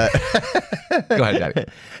 Go ahead, Daddy.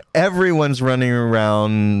 Everyone's running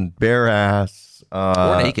around bare ass.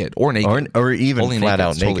 Or naked. Or even only flat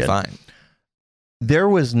out naked. Totally fine. There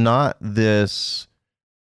was not this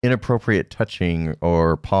inappropriate touching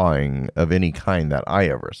or pawing of any kind that I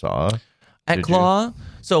ever saw. At Claw,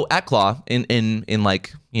 in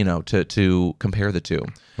like, you know, to compare the two,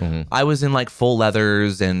 I was in like full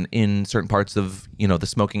leathers and in certain parts of, you know, the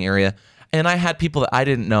smoking area. And I had people that I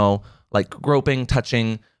didn't know, like groping,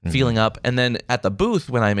 touching, feeling up. And then at the booth,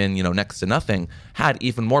 when I'm in, you know, next to nothing, had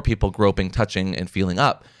even more people groping, touching, and feeling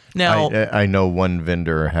up. Now, I know one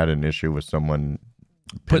vendor had an issue with someone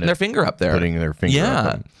putting their finger up there. Putting their finger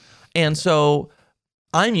up. And so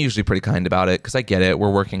I'm usually pretty kind about it because I get it.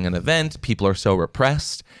 We're working an event. People are so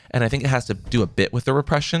repressed. And I think it has to do a bit with the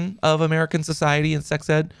repression of American society and sex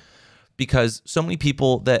ed, because so many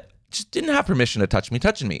people that just didn't have permission to touch me,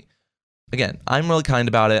 touching me. Again, I'm really kind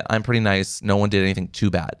about it. I'm pretty nice. No one did anything too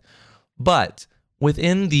bad. But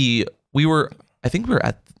within I think we were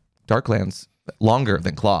at Darklands longer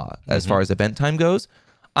than Claw as far as event time goes.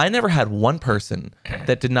 I never had one person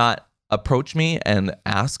that did not approach me and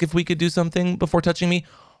ask if we could do something before touching me.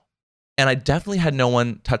 And I definitely had no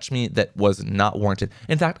one touch me that was not warranted.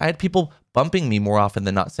 In fact, I had people bumping me more often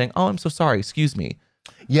than not, saying, "Oh, I'm so sorry, excuse me."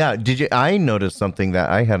 Yeah, I noticed something that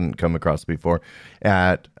I hadn't come across before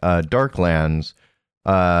at Darklands,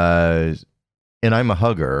 and I'm a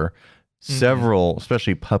hugger. Several,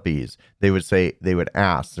 especially puppies, they would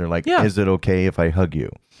ask. They're like, "Is it okay if I hug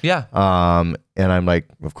you?" Yeah. And I'm like,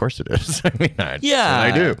 "Of course it is." I mean,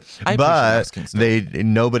 I do. But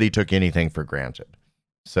nobody took anything for granted.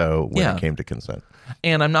 So when it came to consent,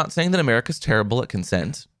 and I'm not saying that America's terrible at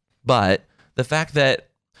consent, but the fact that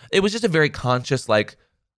it was just a very conscious, like,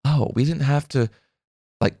 oh, we didn't have to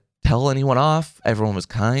like tell anyone off. Everyone was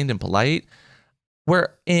kind and polite.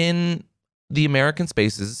 Where in the American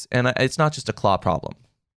spaces, and it's not just a Claw problem.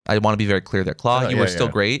 I want to be very clear there. Claw, you were still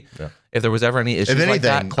great. Yeah. If there was ever any issues like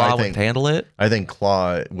that, Claw would handle it. I think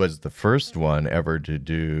Claw was the first one ever to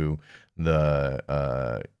do the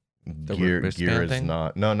gear is thing?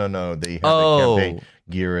 not. No. They had the campaign.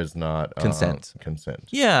 Gear is not consent. Consent.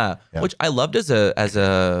 Yeah, which I loved as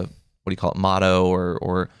a what do you call it, motto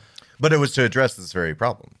or. But it was to address this very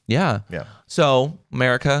problem. Yeah. Yeah. So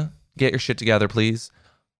America, get your shit together, please.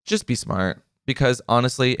 Just be smart, because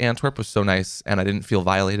honestly, Antwerp was so nice, and I didn't feel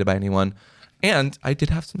violated by anyone, and I did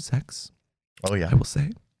have some sex. Oh yeah, I will say,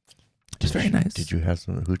 just very nice. Did you have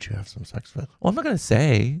some? Who'd you have some sex with? Well, I'm not gonna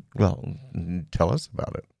say. Well, tell us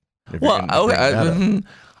about it. Well, okay.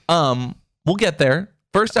 We'll get there.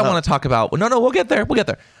 First, I want to talk about. No, we'll get there. We'll get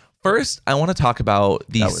there. First, I want to talk about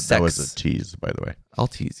the sex. That was a tease, by the way. I'll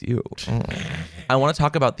tease you. I want to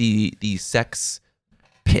talk about the sex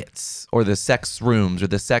pits or the sex rooms or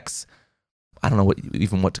the sex. I don't know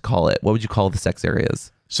what to call it. What would you call the sex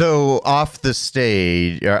areas? So off the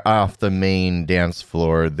stage, off the main dance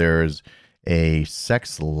floor, there's a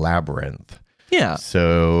sex labyrinth. Yeah.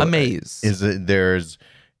 So A maze.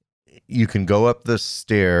 You can go up the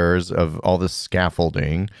stairs of all the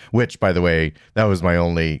scaffolding, which, by the way, that was my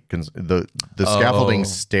only the scaffolding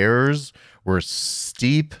stairs were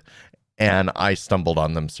steep, and I stumbled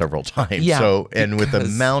on them several times. Yeah, So, and with the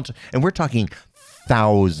because- amount, and we're talking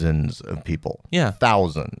thousands of people. Yeah.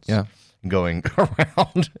 Thousands. Yeah. Going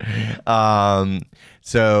around.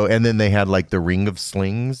 So, and then they had like the ring of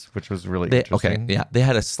slings, which was really interesting. Okay, yeah. They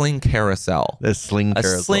had a sling carousel. The sling A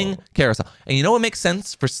carousel. sling carousel. And you know what makes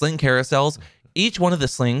sense for sling carousels? Each one of the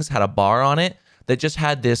slings had a bar on it that just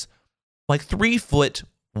had this like 3 foot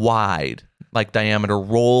wide, like diameter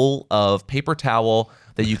roll of paper towel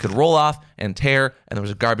that you could roll off and tear, and there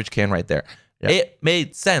was a garbage can right there. Yeah. It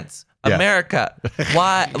made sense. Yeah. America.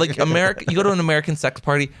 Why? Like America, you go to an American sex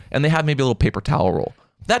party and they have maybe a little paper towel roll.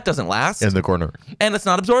 That doesn't last. In the corner. And it's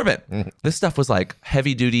not absorbent. This stuff was like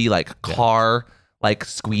heavy duty, like car, like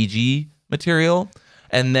squeegee material.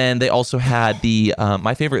 And then they also had the,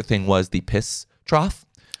 my favorite thing was the piss trough,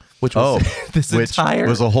 which was this which entire.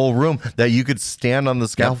 was a whole room that you could stand on the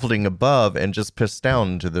scaffolding above and just piss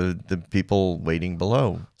down to the people waiting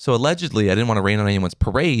below. So allegedly, I didn't want to rain on anyone's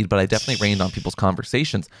parade, but I definitely rained on people's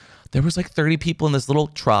conversations. There was like 30 people in this little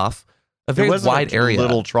trough, a very It wasn't wide a area.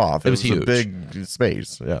 little trough. It was was huge. a big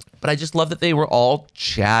space. Yeah. But I just love that they were all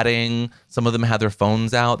chatting. Some of them had their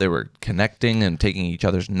phones out. They were connecting and taking each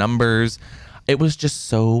other's numbers. It was just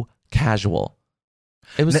so casual.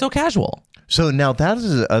 It was so casual. So now that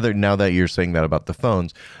is now that you're saying that about the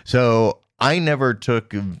phones. So I never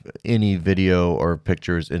took any video or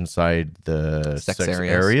pictures inside the Sex sex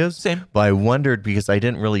areas. areas. Same. But I wondered because I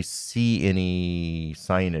didn't really see any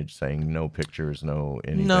signage saying no pictures, no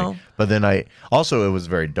anything. No. But then it was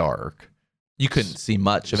very dark. You couldn't see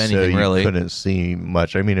much of So anything you really. couldn't see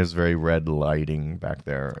much. I mean, it was very red lighting back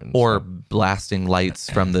there. And Or stuff. blasting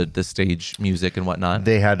lights from the stage music and whatnot.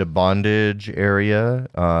 They had a bondage area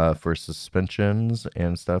for suspensions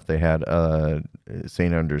and stuff. They had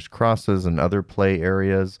St. Andrew's crosses and other play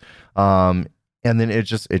areas. And then it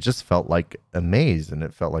just felt like a maze, and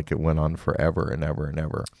it felt like it went on forever and ever and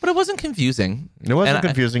ever. But it wasn't confusing. It wasn't And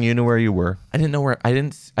confusing. You knew where you were. I didn't know where I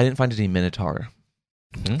didn't find any minotaur.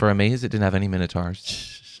 For a maze, it didn't have any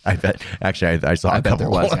minotaurs. I bet. Actually, I saw I a bet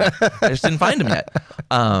couple. there was. Yeah. I just didn't find them yet.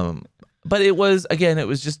 But it was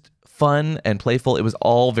just fun and playful. It was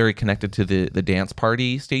all very connected to the dance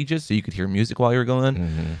party stages, so you could hear music while you were going.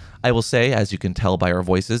 Mm-hmm. I will say, as you can tell by our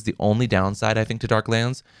voices, the only downside I think to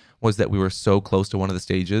Darklands was that we were so close to one of the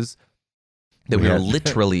stages that we were had-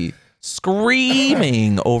 literally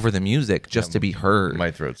screaming over the music just to be heard. My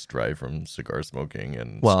throat's dry from cigar smoking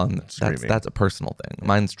and Well, and screaming. that's a personal thing.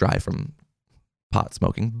 Mine's dry from pot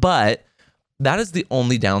smoking, but that is the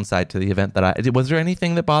only downside to the event that was there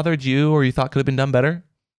anything that bothered you or you thought could have been done better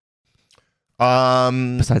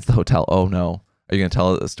besides the hotel? Oh no. Are you going to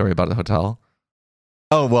tell a story about the hotel?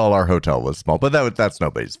 Oh well, our hotel was small, but that's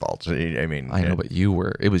nobody's fault. I mean, I know, but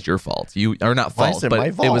it was your fault. You are not Why is fault, it but my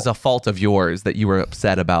it fault? was a fault of yours that you were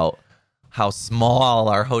upset about how small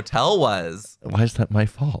our hotel was. why is that my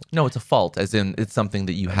fault? No, it's a fault, as in it's something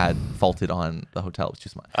that you had faulted on the hotel. It was too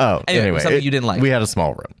small. Oh, Anyway, something you didn't like. We had a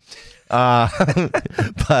small room.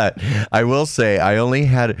 But I will say I only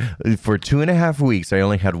had, for 2.5 weeks, I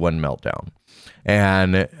only had one meltdown.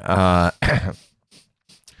 And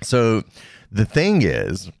so the thing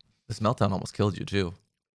is, This meltdown almost killed you too.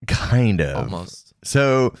 kind of. Almost.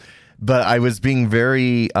 So, but I was being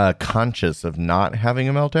very conscious of not having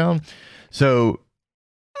a meltdown. So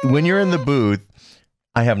when you're in the booth,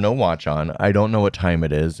 I have no watch on. I don't know what time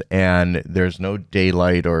it is, and there's no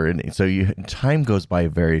daylight time goes by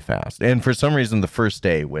very fast. And for some reason, the first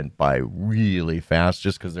day went by really fast,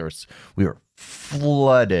 just because we were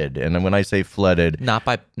flooded. And when I say flooded, Not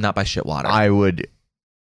by shit water. I would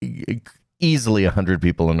easily 100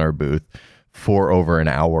 people in our booth for over an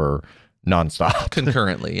hour nonstop.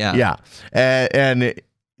 Concurrently, yeah. Yeah. And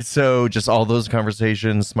so just all those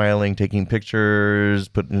conversations, smiling, taking pictures,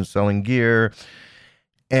 selling gear,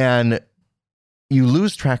 and you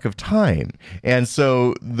lose track of time. And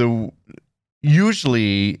so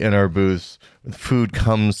usually in our booths, food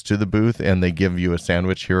comes to the booth and they give you a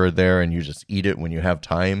sandwich here or there, and you just eat it when you have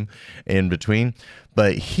time in between.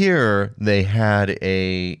 But here they had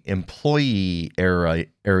a employee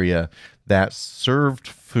area that served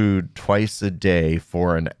food twice a day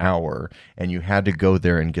for an hour, and you had to go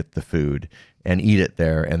there and get the food and eat it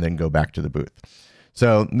there and then go back to the booth.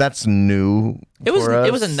 So that's new. It was for us.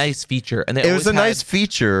 it was a nice feature, and It was a nice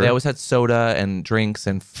feature. They always had soda and drinks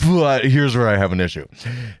and But here's where I have an issue.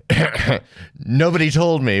 Nobody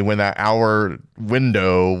told me when that hour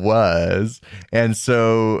window was. And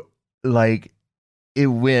so, like, it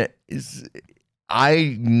went.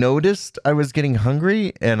 I noticed I was getting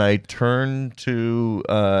hungry, and I turned to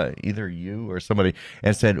either you or somebody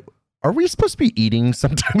and said, "Are we supposed to be eating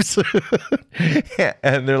sometime soon?"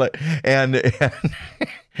 And they're like, and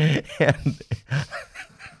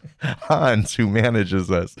Hans, who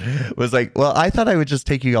manages us, was like, "Well, I thought I would just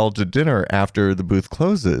take you all to dinner after the booth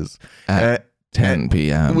closes At 10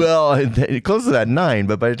 p.m. Well, it closes at 9,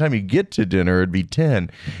 but by the time you get to dinner, it'd be 10.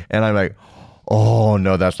 And I'm like, oh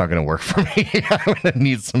no, that's not going to work for me. I'm going to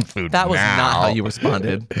need some food. That was now. not how you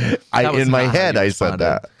responded. In my head, I said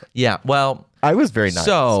that. Yeah, well, I was very nice.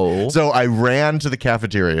 So I ran to the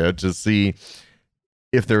cafeteria to see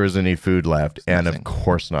if there was any food left, and of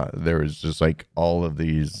course not. There was just like all of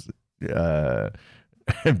these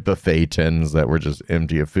buffet tins that were just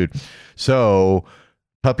empty of food. So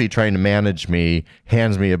Puppy, trying to manage me,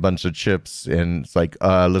 hands me a bunch of chips, and it's like,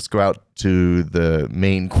 let's go out to the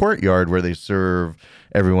main courtyard where they serve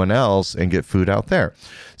everyone else and get food out there.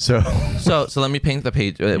 So let me paint the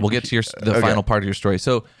page. We'll get to the final part of your story.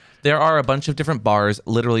 So there are a bunch of different bars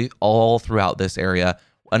literally all throughout this area.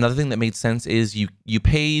 Another thing that made sense is you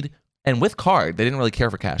paid, and with card, they didn't really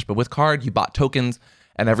care for cash, but with card, you bought tokens,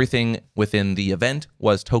 and everything within the event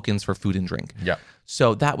was tokens for food and drink. Yeah.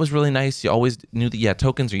 So that was really nice. You always knew that you had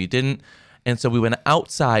tokens or you didn't. And so we went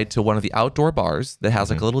outside to one of the outdoor bars that has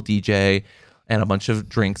like a little DJ and a bunch of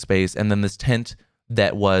drink space, and then this tent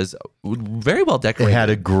that was very well decorated. It had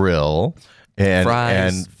a grill and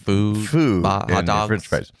fries, and food, hot and dogs, French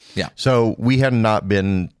fries. Yeah. So we had not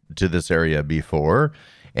been to this area before,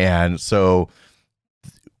 and so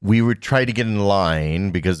we would try to get in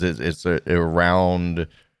line because it's a round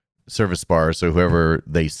service bar. So whoever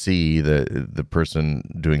they see, the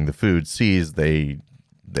person doing the food sees, they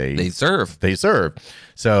serve.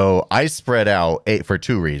 So I spread out for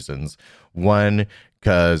two reasons. One,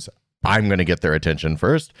 because I'm going to get their attention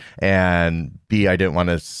first, and B, I didn't want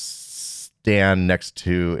to stand next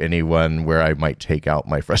to anyone where I might take out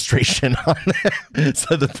my frustration on them.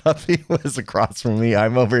 So the puppy was across from me.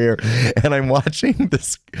 I'm over here, and I'm watching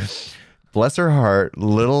this, bless her heart,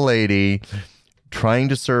 little lady trying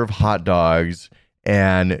to serve hot dogs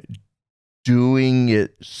and doing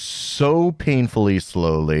it so painfully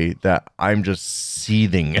slowly that I'm just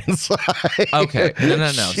seething inside. Okay.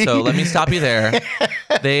 No. So let me stop you there.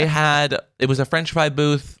 It was a French fry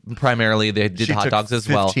booth primarily. They did hot dogs as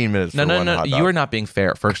well. 15 minutes. No. You are not being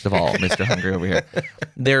fair, first of all, Mr. Hungry over here.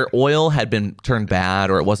 Their oil had been turned bad,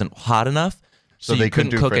 or it wasn't hot enough. So they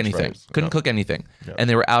couldn't cook anything. Couldn't cook anything. Yep. And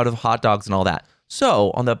they were out of hot dogs and all that.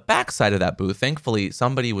 So on the back side of that booth, thankfully,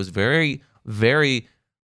 somebody was very, very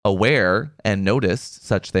aware and noticed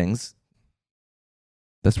such things.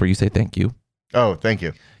 That's where you say thank you. Oh, thank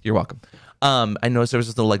you. You're welcome. I noticed there was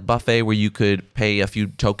this little like buffet where you could pay a few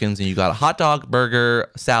tokens and you got a hot dog, burger,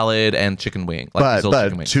 salad, and chicken wing. But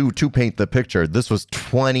to paint the picture, this was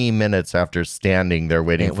 20 minutes after standing there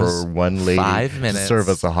waiting for one lady 5 minutes. to serve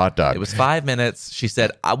us a hot dog. It was 5 minutes. She said,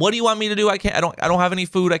 "What do you want me to do? I don't have any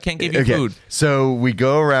food. I can't give you food." So we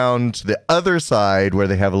go around to the other side where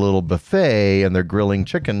they have a little buffet and they're grilling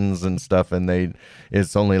chickens and stuff, and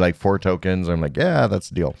it's only like 4 tokens. I'm like, yeah, that's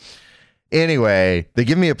the deal. Anyway, they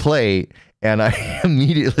give me a plate, and I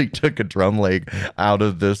immediately took a drum leg out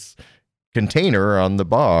of this container on the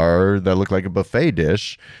bar that looked like a buffet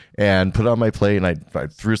dish and put it on my plate, and I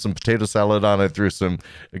threw some potato salad on it, threw some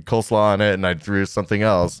coleslaw on it, and I threw something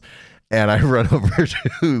else. And I run over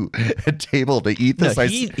to a table to eat this. No,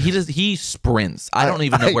 he sprints. I don't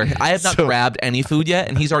even know where. I have not grabbed any food yet,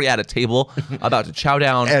 and he's already at a table about to chow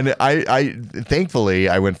down. And I thankfully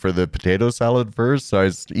I went for the potato salad first, so I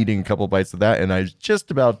was eating a couple bites of that, and I was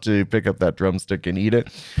just about to pick up that drumstick and eat it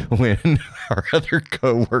when our other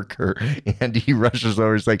coworker Andy rushes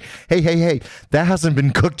over. He's like, "Hey, that hasn't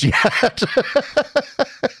been cooked yet."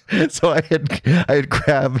 So I had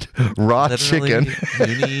grabbed raw chicken.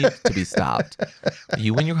 You need to be stopped.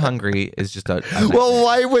 You, when you're hungry, is just a well,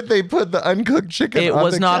 why would they put the uncooked chicken it on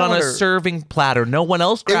was the not counter? On a serving platter. No one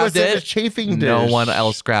else grabbed it. Was in a chafing dish. No one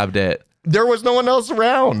else grabbed it. There was no one else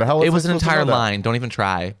around. How was it was an entire line. Don't even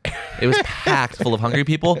try. It was packed full of hungry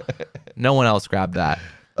people. No one else grabbed that.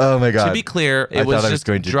 Oh my God. To be clear, it was just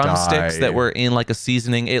drumsticks that were in like a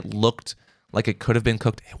seasoning. It looked like it could have been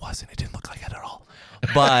cooked. It wasn't. It didn't look like it at all.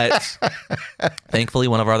 But thankfully,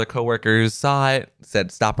 one of our other coworkers saw it,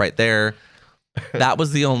 said, "Stop right there." That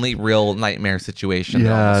was the only real nightmare situation.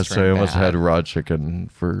 Yeah, so I almost had raw chicken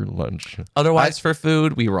for lunch. Otherwise, for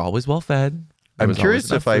food, we were always well fed. I'm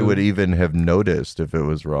curious if I would even have noticed if it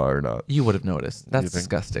was raw or not. You would have noticed. That's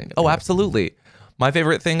disgusting. Oh, absolutely. My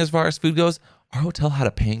favorite thing as far as food goes, our hotel had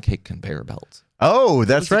a pancake conveyor belt. Oh,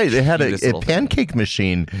 that's the right. They had cutest a little thing. pancake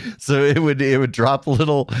machine, so it would drop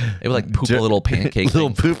little. It would like poop a little pancake little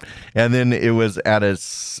thing. poop, and then it was at a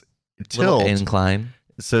Little tilt. incline.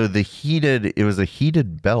 So it was a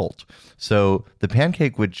heated belt. So the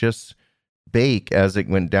pancake would just bake as it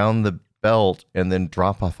went down the belt and then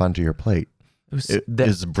drop off onto your plate. It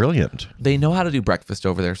is brilliant. They know how to do breakfast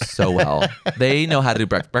over there so well. They know how to do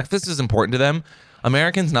breakfast. Breakfast is important to them.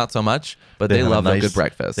 Americans, not so much, but they love a good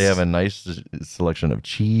breakfast. They have a nice selection of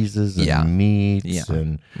cheeses and Yeah. meats. Yeah.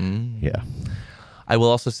 And yeah. I will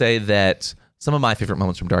also say that some of my favorite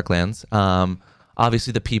moments from Darklands,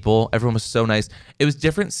 obviously the people, everyone was so nice. It was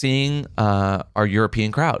different seeing our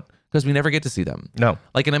European crowd because we never get to see them. No.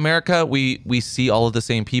 Like in America, we see all of the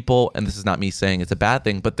same people, and this is not me saying it's a bad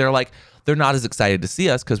thing, but they're not as excited to see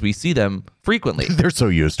us because we see them frequently. They're so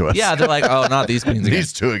used to us. Yeah, they're like, oh, not these queens again.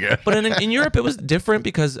 These two again. But in Europe, it was different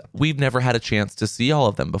because we've never had a chance to see all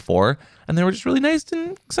of them before, and they were just really nice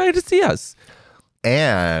and excited to see us.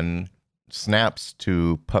 And snaps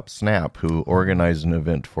to Pup Snap, who organized an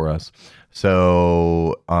event for us.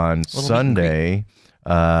 So on Sunday,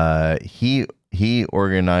 he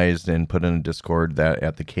organized and put in a Discord that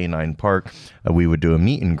at the Canine Park, we would do a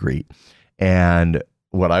meet and greet. And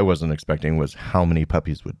what I wasn't expecting was how many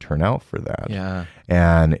puppies would turn out for that. Yeah.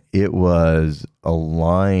 And it was a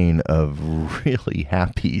line of really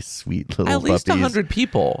happy, sweet little At least puppies 100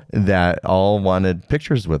 people. that all wanted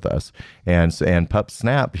pictures with us. And Pup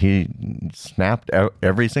Snap, he snapped out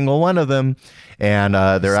every single one of them. And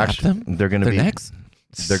they're going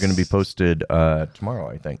to be posted tomorrow,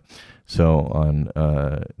 I think. So on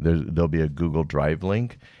there'll be a Google Drive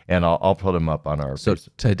link, and I'll put them up on our. So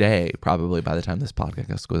today, probably by the time this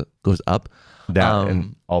podcast goes up,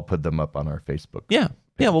 and I'll put them up on our Facebook. Yeah,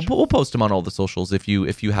 we'll post them on all the socials if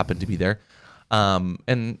you happen to be there.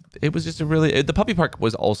 And it was just the puppy park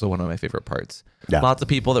was also one of my favorite parts. Yeah. Lots of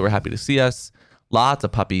people that were happy to see us, lots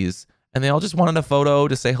of puppies, and they all just wanted a photo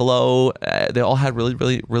to say hello. They all had really,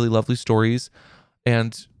 really, really lovely stories,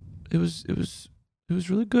 and it was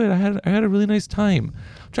really good. I had a really nice time.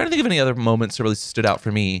 I'm trying to think of any other moments that really stood out for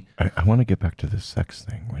me. I want to get back to the sex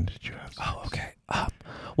thing. When did you have sex? Oh, okay.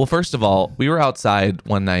 Well, first of all, we were outside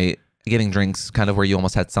one night getting drinks, kind of where you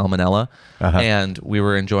almost had salmonella, and we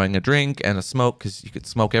were enjoying a drink and a smoke because you could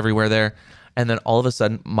smoke everywhere there. And then all of a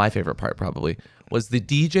sudden, my favorite part probably was the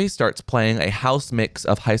DJ starts playing a house mix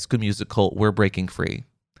of High School Musical, We're Breaking Free,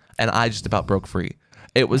 and I just about broke free.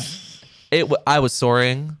 I was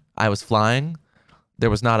soaring. I was flying. There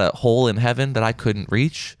was not a hole in heaven that I couldn't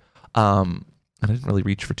reach. And I didn't really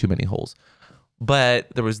reach for too many holes. But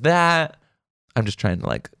there was that. I'm just trying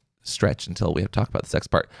to stretch until we have to talk about the sex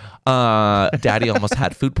part. Daddy almost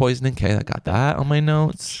had food poisoning. Okay, I got that on my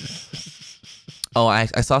notes. Oh, I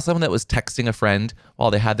saw someone that was texting a friend while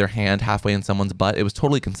they had their hand halfway in someone's butt. It was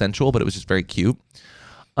totally consensual, but it was just very cute.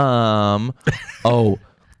 Oh,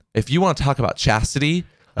 if you want to talk about chastity,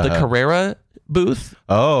 the Carrera booth.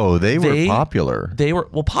 Oh, they were popular. They were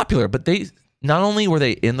popular, but they not only were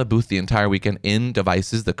they in the booth the entire weekend in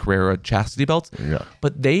devices, the Carrera chastity belts,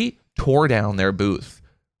 but they tore down their booth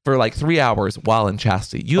for 3 hours while in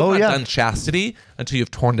chastity. You have not done chastity until you've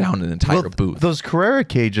torn down an entire booth. Those Carrera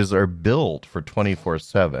cages are built for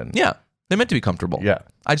 24/7. Yeah, they're meant to be comfortable. Yeah,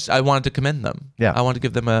 I wanted to commend them. Yeah, I wanted to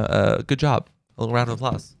give them a good job. A little round of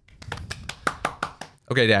applause.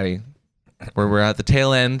 Okay, Daddy. We're at the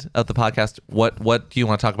tail end of the podcast. What do you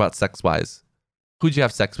want to talk about sex wise? Who'd you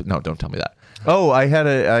have sex with? No, don't tell me that. Oh, I had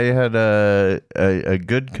a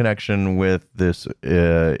good connection with this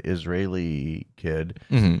Israeli kid.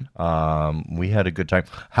 Mm-hmm. We had a good time.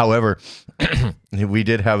 However, we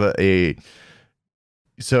did have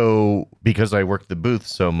so because I worked the booth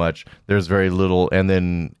so much, there's very little, and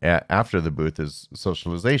then after the booth is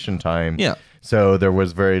socialization time. Yeah. So there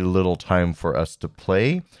was very little time for us to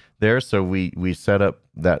play there. So we set up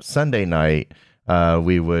that Sunday night.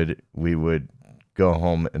 We would go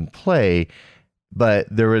home and play, but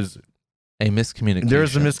there was a miscommunication. There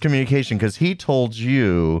was a miscommunication because he told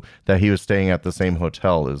you that he was staying at the same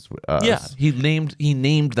hotel as us. Yeah, he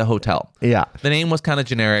named the hotel. Yeah, the name was kind of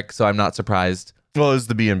generic, so I'm not surprised. Well, it was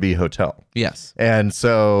the B&B hotel. Yes, and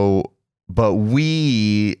so. But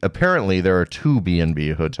apparently there are two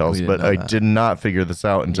B&B hotels, but I did not figure this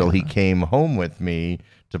out until he came home with me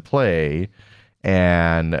to play,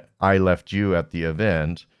 and I left you at the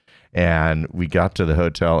event, and we got to the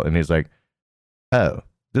hotel, and he's like, oh,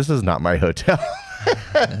 this is not my hotel.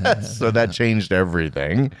 So that changed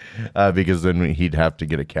everything, because then he'd have to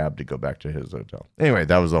get a cab to go back to his hotel. Anyway,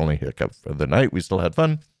 that was the only hiccup for the night. We still had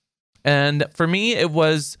fun. And for me, it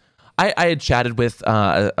was... I had chatted with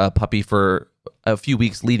a puppy for a few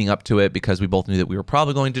weeks leading up to it because we both knew that we were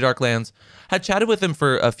probably going to Darklands. Had chatted with them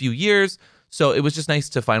for a few years, so it was just nice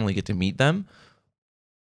to finally get to meet them.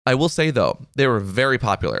 I will say, though, they were very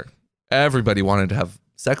popular. Everybody wanted to have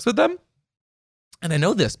sex with them. And I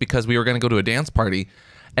know this because we were going to go to a dance party,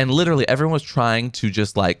 and literally everyone was trying to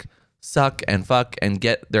just like suck and fuck and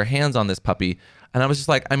get their hands on this puppy. And I was just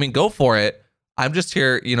like, I mean, go for it. I'm just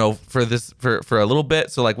here, for this for a little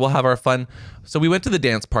bit. So like we'll have our fun. So we went to the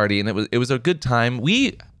dance party, and it was a good time.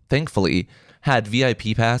 We thankfully had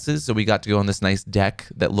VIP passes, so we got to go on this nice deck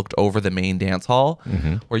that looked over the main dance hall,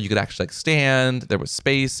 where you could actually like stand. There was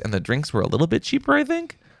space, and the drinks were a little bit cheaper, I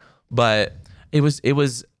think. But it was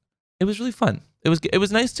really fun. It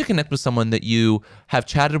was nice to connect with someone that you have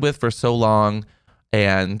chatted with for so long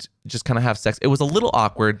and just kind of have sex. It was a little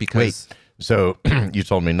awkward because... Wait, so you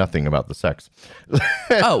told me nothing about the sex.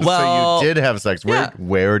 Oh, well... So you did have sex.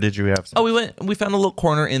 Where did you have sex? Oh, we found a little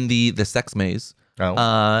corner in the sex maze. Oh.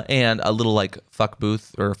 And a little like fuck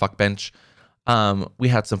booth or fuck bench. We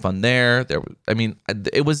had some fun there.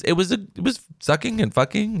 It was sucking and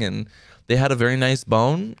fucking, and they had a very nice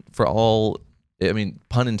bone for all...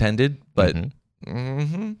 pun intended, but...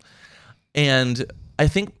 And I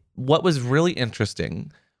think what was really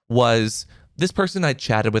interesting was this person I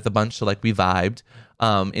chatted with a bunch, so like we vibed.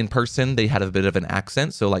 In person, they had a bit of an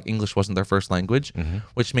accent, so like English wasn't their first language,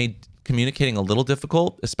 which made communicating a little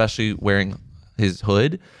difficult, especially wearing his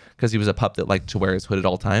hood, because he was a pup that liked to wear his hood at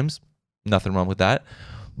all times. Nothing wrong with that.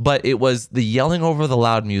 But it was the yelling over the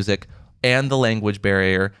loud music and the language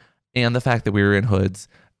barrier and the fact that we were in hoods.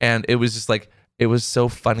 And it was just like, it was so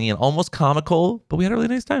funny and almost comical, but we had a really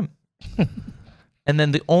nice time. And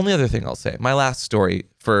then the only other thing I'll say, my last story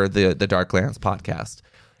for the Darklands podcast,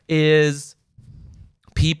 is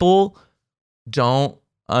people don't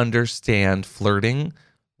understand flirting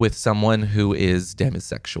with someone who is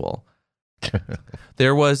demisexual.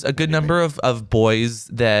 There was a good number of boys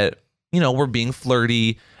that, were being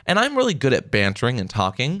flirty, and I'm really good at bantering and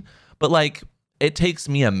talking, but like it takes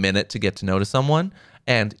me a minute to get to know someone,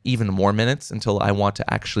 and even more minutes until I want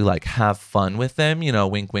to actually like have fun with them,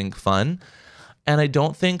 wink, wink, fun. And I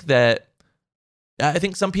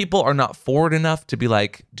think some people are not forward enough to be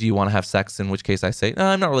like, do you want to have sex? In which case I say, no,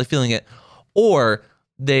 I'm not really feeling it. Or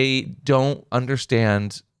they don't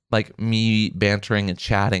understand like me bantering and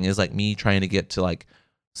chatting is like me trying to get to like,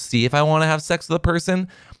 see if I want to have sex with a person,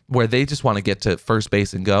 where they just want to get to first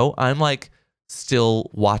base and go. I'm like, still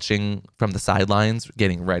watching from the sidelines,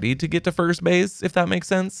 getting ready to get to first base, if that makes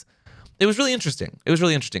sense. It was really interesting.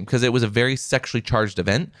 Because it was a very sexually charged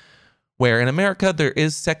event, where in America there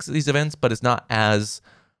is sex at these events, but it's not as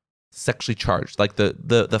sexually charged. Like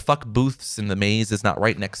the fuck booths in the maze is not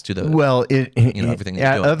right next to the everything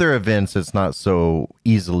at other events. It's not so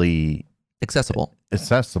easily accessible.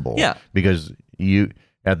 Yeah, because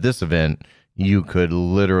at this event, you could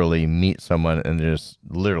literally meet someone and just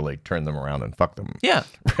literally turn them around and fuck them. Yeah.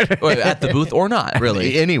 At the booth or not,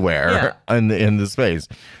 really. Anywhere in the space.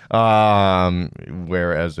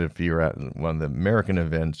 Whereas if you're at one of the American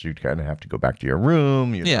events, you'd kind of have to go back to your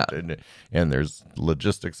room. And there's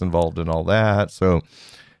logistics involved in all that. So,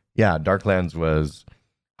 yeah, Darklands was,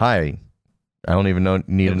 hi, I don't even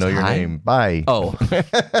need to know your name. Bye. Oh.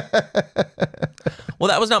 Well,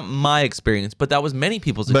 that was not my experience, but that was many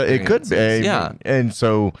people's experience. But it could be. Yeah. And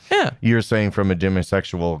so you're saying from a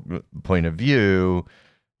demisexual point of view,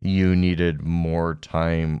 you needed more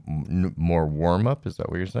time, more warm up. Is that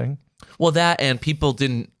what you're saying? Well, that, and people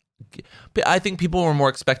didn't. I think people were more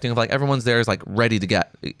expecting of like everyone's there is like ready to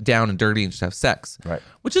get down and dirty and just have sex. Right.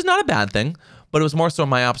 Which is not a bad thing, but it was more so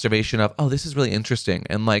my observation of, oh, this is really interesting.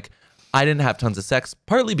 And like, I didn't have tons of sex,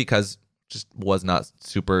 partly because just was not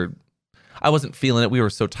super, I wasn't feeling it. We were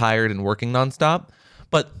so tired and working nonstop.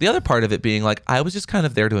 But the other part of it being like, I was just kind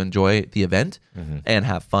of there to enjoy the event and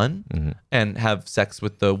have fun and have sex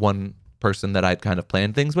with the one person that I'd kind of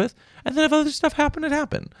planned things with. And then if other stuff happened, it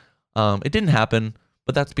happened. It didn't happen,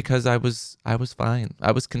 but that's because I was fine.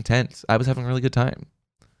 I was content. I was having a really good time.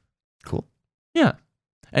 Cool. Yeah.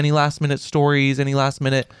 Any last minute stories? Any last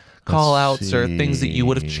minute call outs or things that you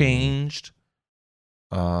would have changed?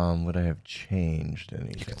 Would I have changed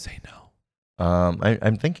anything? You can say no.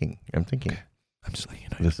 I'm thinking. Okay. I'm just letting you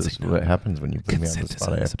know. This is what happens when you put me on the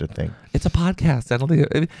spot. I have to think. It's a podcast. I don't think.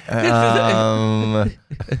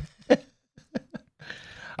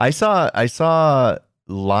 I saw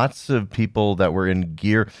lots of people that were in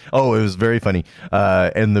gear. Oh, it was very funny.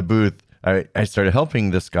 In the booth, I started helping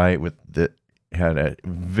this guy had a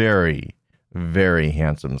very, very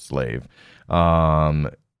handsome slave.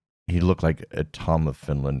 he looked like a Tom of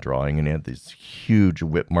Finland drawing, and he had these huge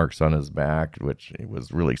whip marks on his back, which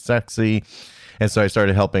was really sexy. And so I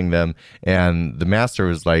started helping them, and the master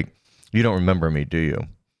was like, "You don't remember me, do you?"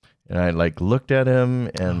 And I like looked at him,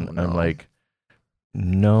 and I'm like,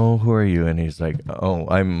 "No, who are you?" And he's like, "Oh,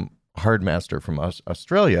 I'm Hardmaster from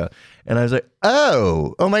Australia." And I was like,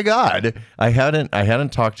 oh my God. I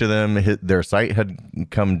hadn't talked to them. Their site had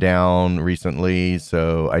come down recently,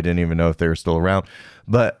 so I didn't even know if they were still around.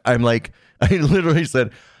 But I'm like, I literally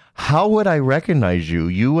said, how would I recognize you?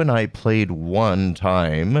 You and I played one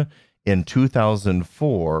time in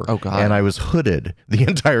 2004. Oh, God. And I was hooded the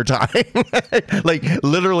entire time. Like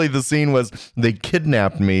literally the scene was they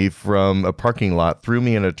kidnapped me from a parking lot, threw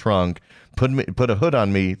me in a trunk, put a hood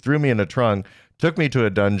on me, threw me in a trunk, took me to a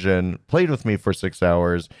dungeon, played with me for 6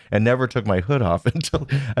 hours, and never took my hood off until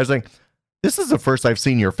I was like, this is the first I've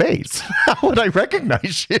seen your face. How would I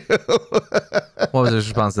recognize you? What was his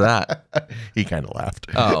response to that? He kind of laughed.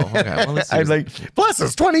 Oh, okay. Well, I was like, plus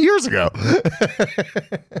it's 20 years ago.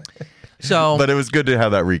 So, But it was good to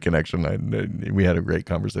have that reconnection. We had a great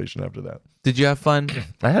conversation after that. did you have fun?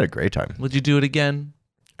 I had a great time. Would you do it again?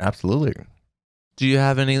 Absolutely. Do you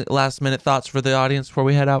have any last minute thoughts for the audience before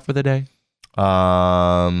we head out for the day?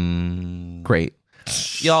 Great.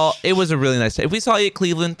 Y'all, it was a really nice day. If we saw you at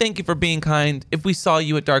Cleveland, thank you for being kind. If we saw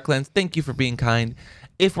you at Darklands, thank you for being kind.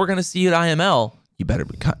 If we're going to see you at IML, you better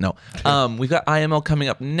be kind. No. We've got IML coming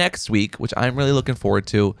up next week, which I'm really looking forward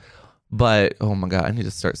to. But, oh my God, I need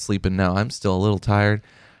to start sleeping now. I'm still a little tired.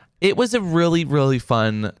 It was a really, really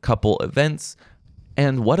fun couple events.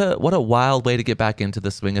 And what a wild way to get back into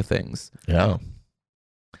the swing of things. Yeah.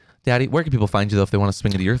 Daddy, where can people find you, though, if they want to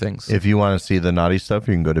swing into your things? If you want to see the naughty stuff,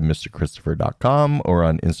 you can go to MrChristopher.com or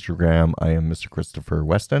on Instagram. I am Mr. Christopher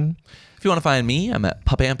Weston. If you want to find me, I'm at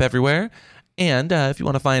PupAmp everywhere. And if you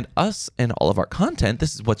want to find us and all of our content,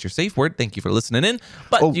 this is What's Your Safe Word. Thank you for listening in.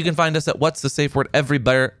 But you can find us at What's the Safe Word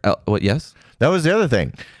Everywhere. What? Yes? That was the other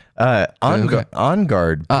thing. Okay. On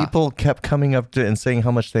Guard. People kept coming up to and saying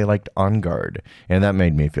how much they liked On Guard. And that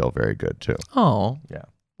made me feel very good, too. Oh. Yeah.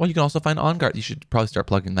 Well, you can also find On Guard. You should probably start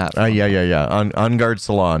plugging that. Yeah. On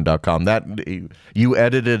OnGuardSalon.com. That you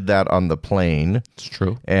edited that on the plane. It's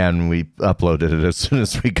true. And we uploaded it as soon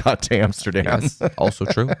as we got to Amsterdam. Yes, also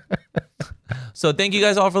true. So thank you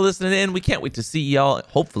guys all for listening in. We can't wait to see y'all,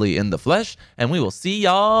 hopefully, in the flesh. And we will see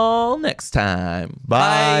y'all next time.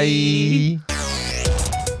 Bye.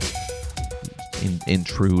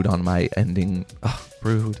 Intrude on my ending. Oh,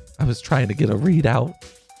 rude. I was trying to get a read out.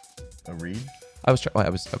 A read? I was joking. I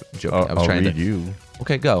was I'll trying read to. you.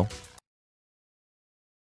 Okay, go.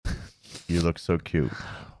 You look so cute.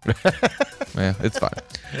 Yeah, it's fine.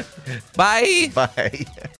 Bye. Bye.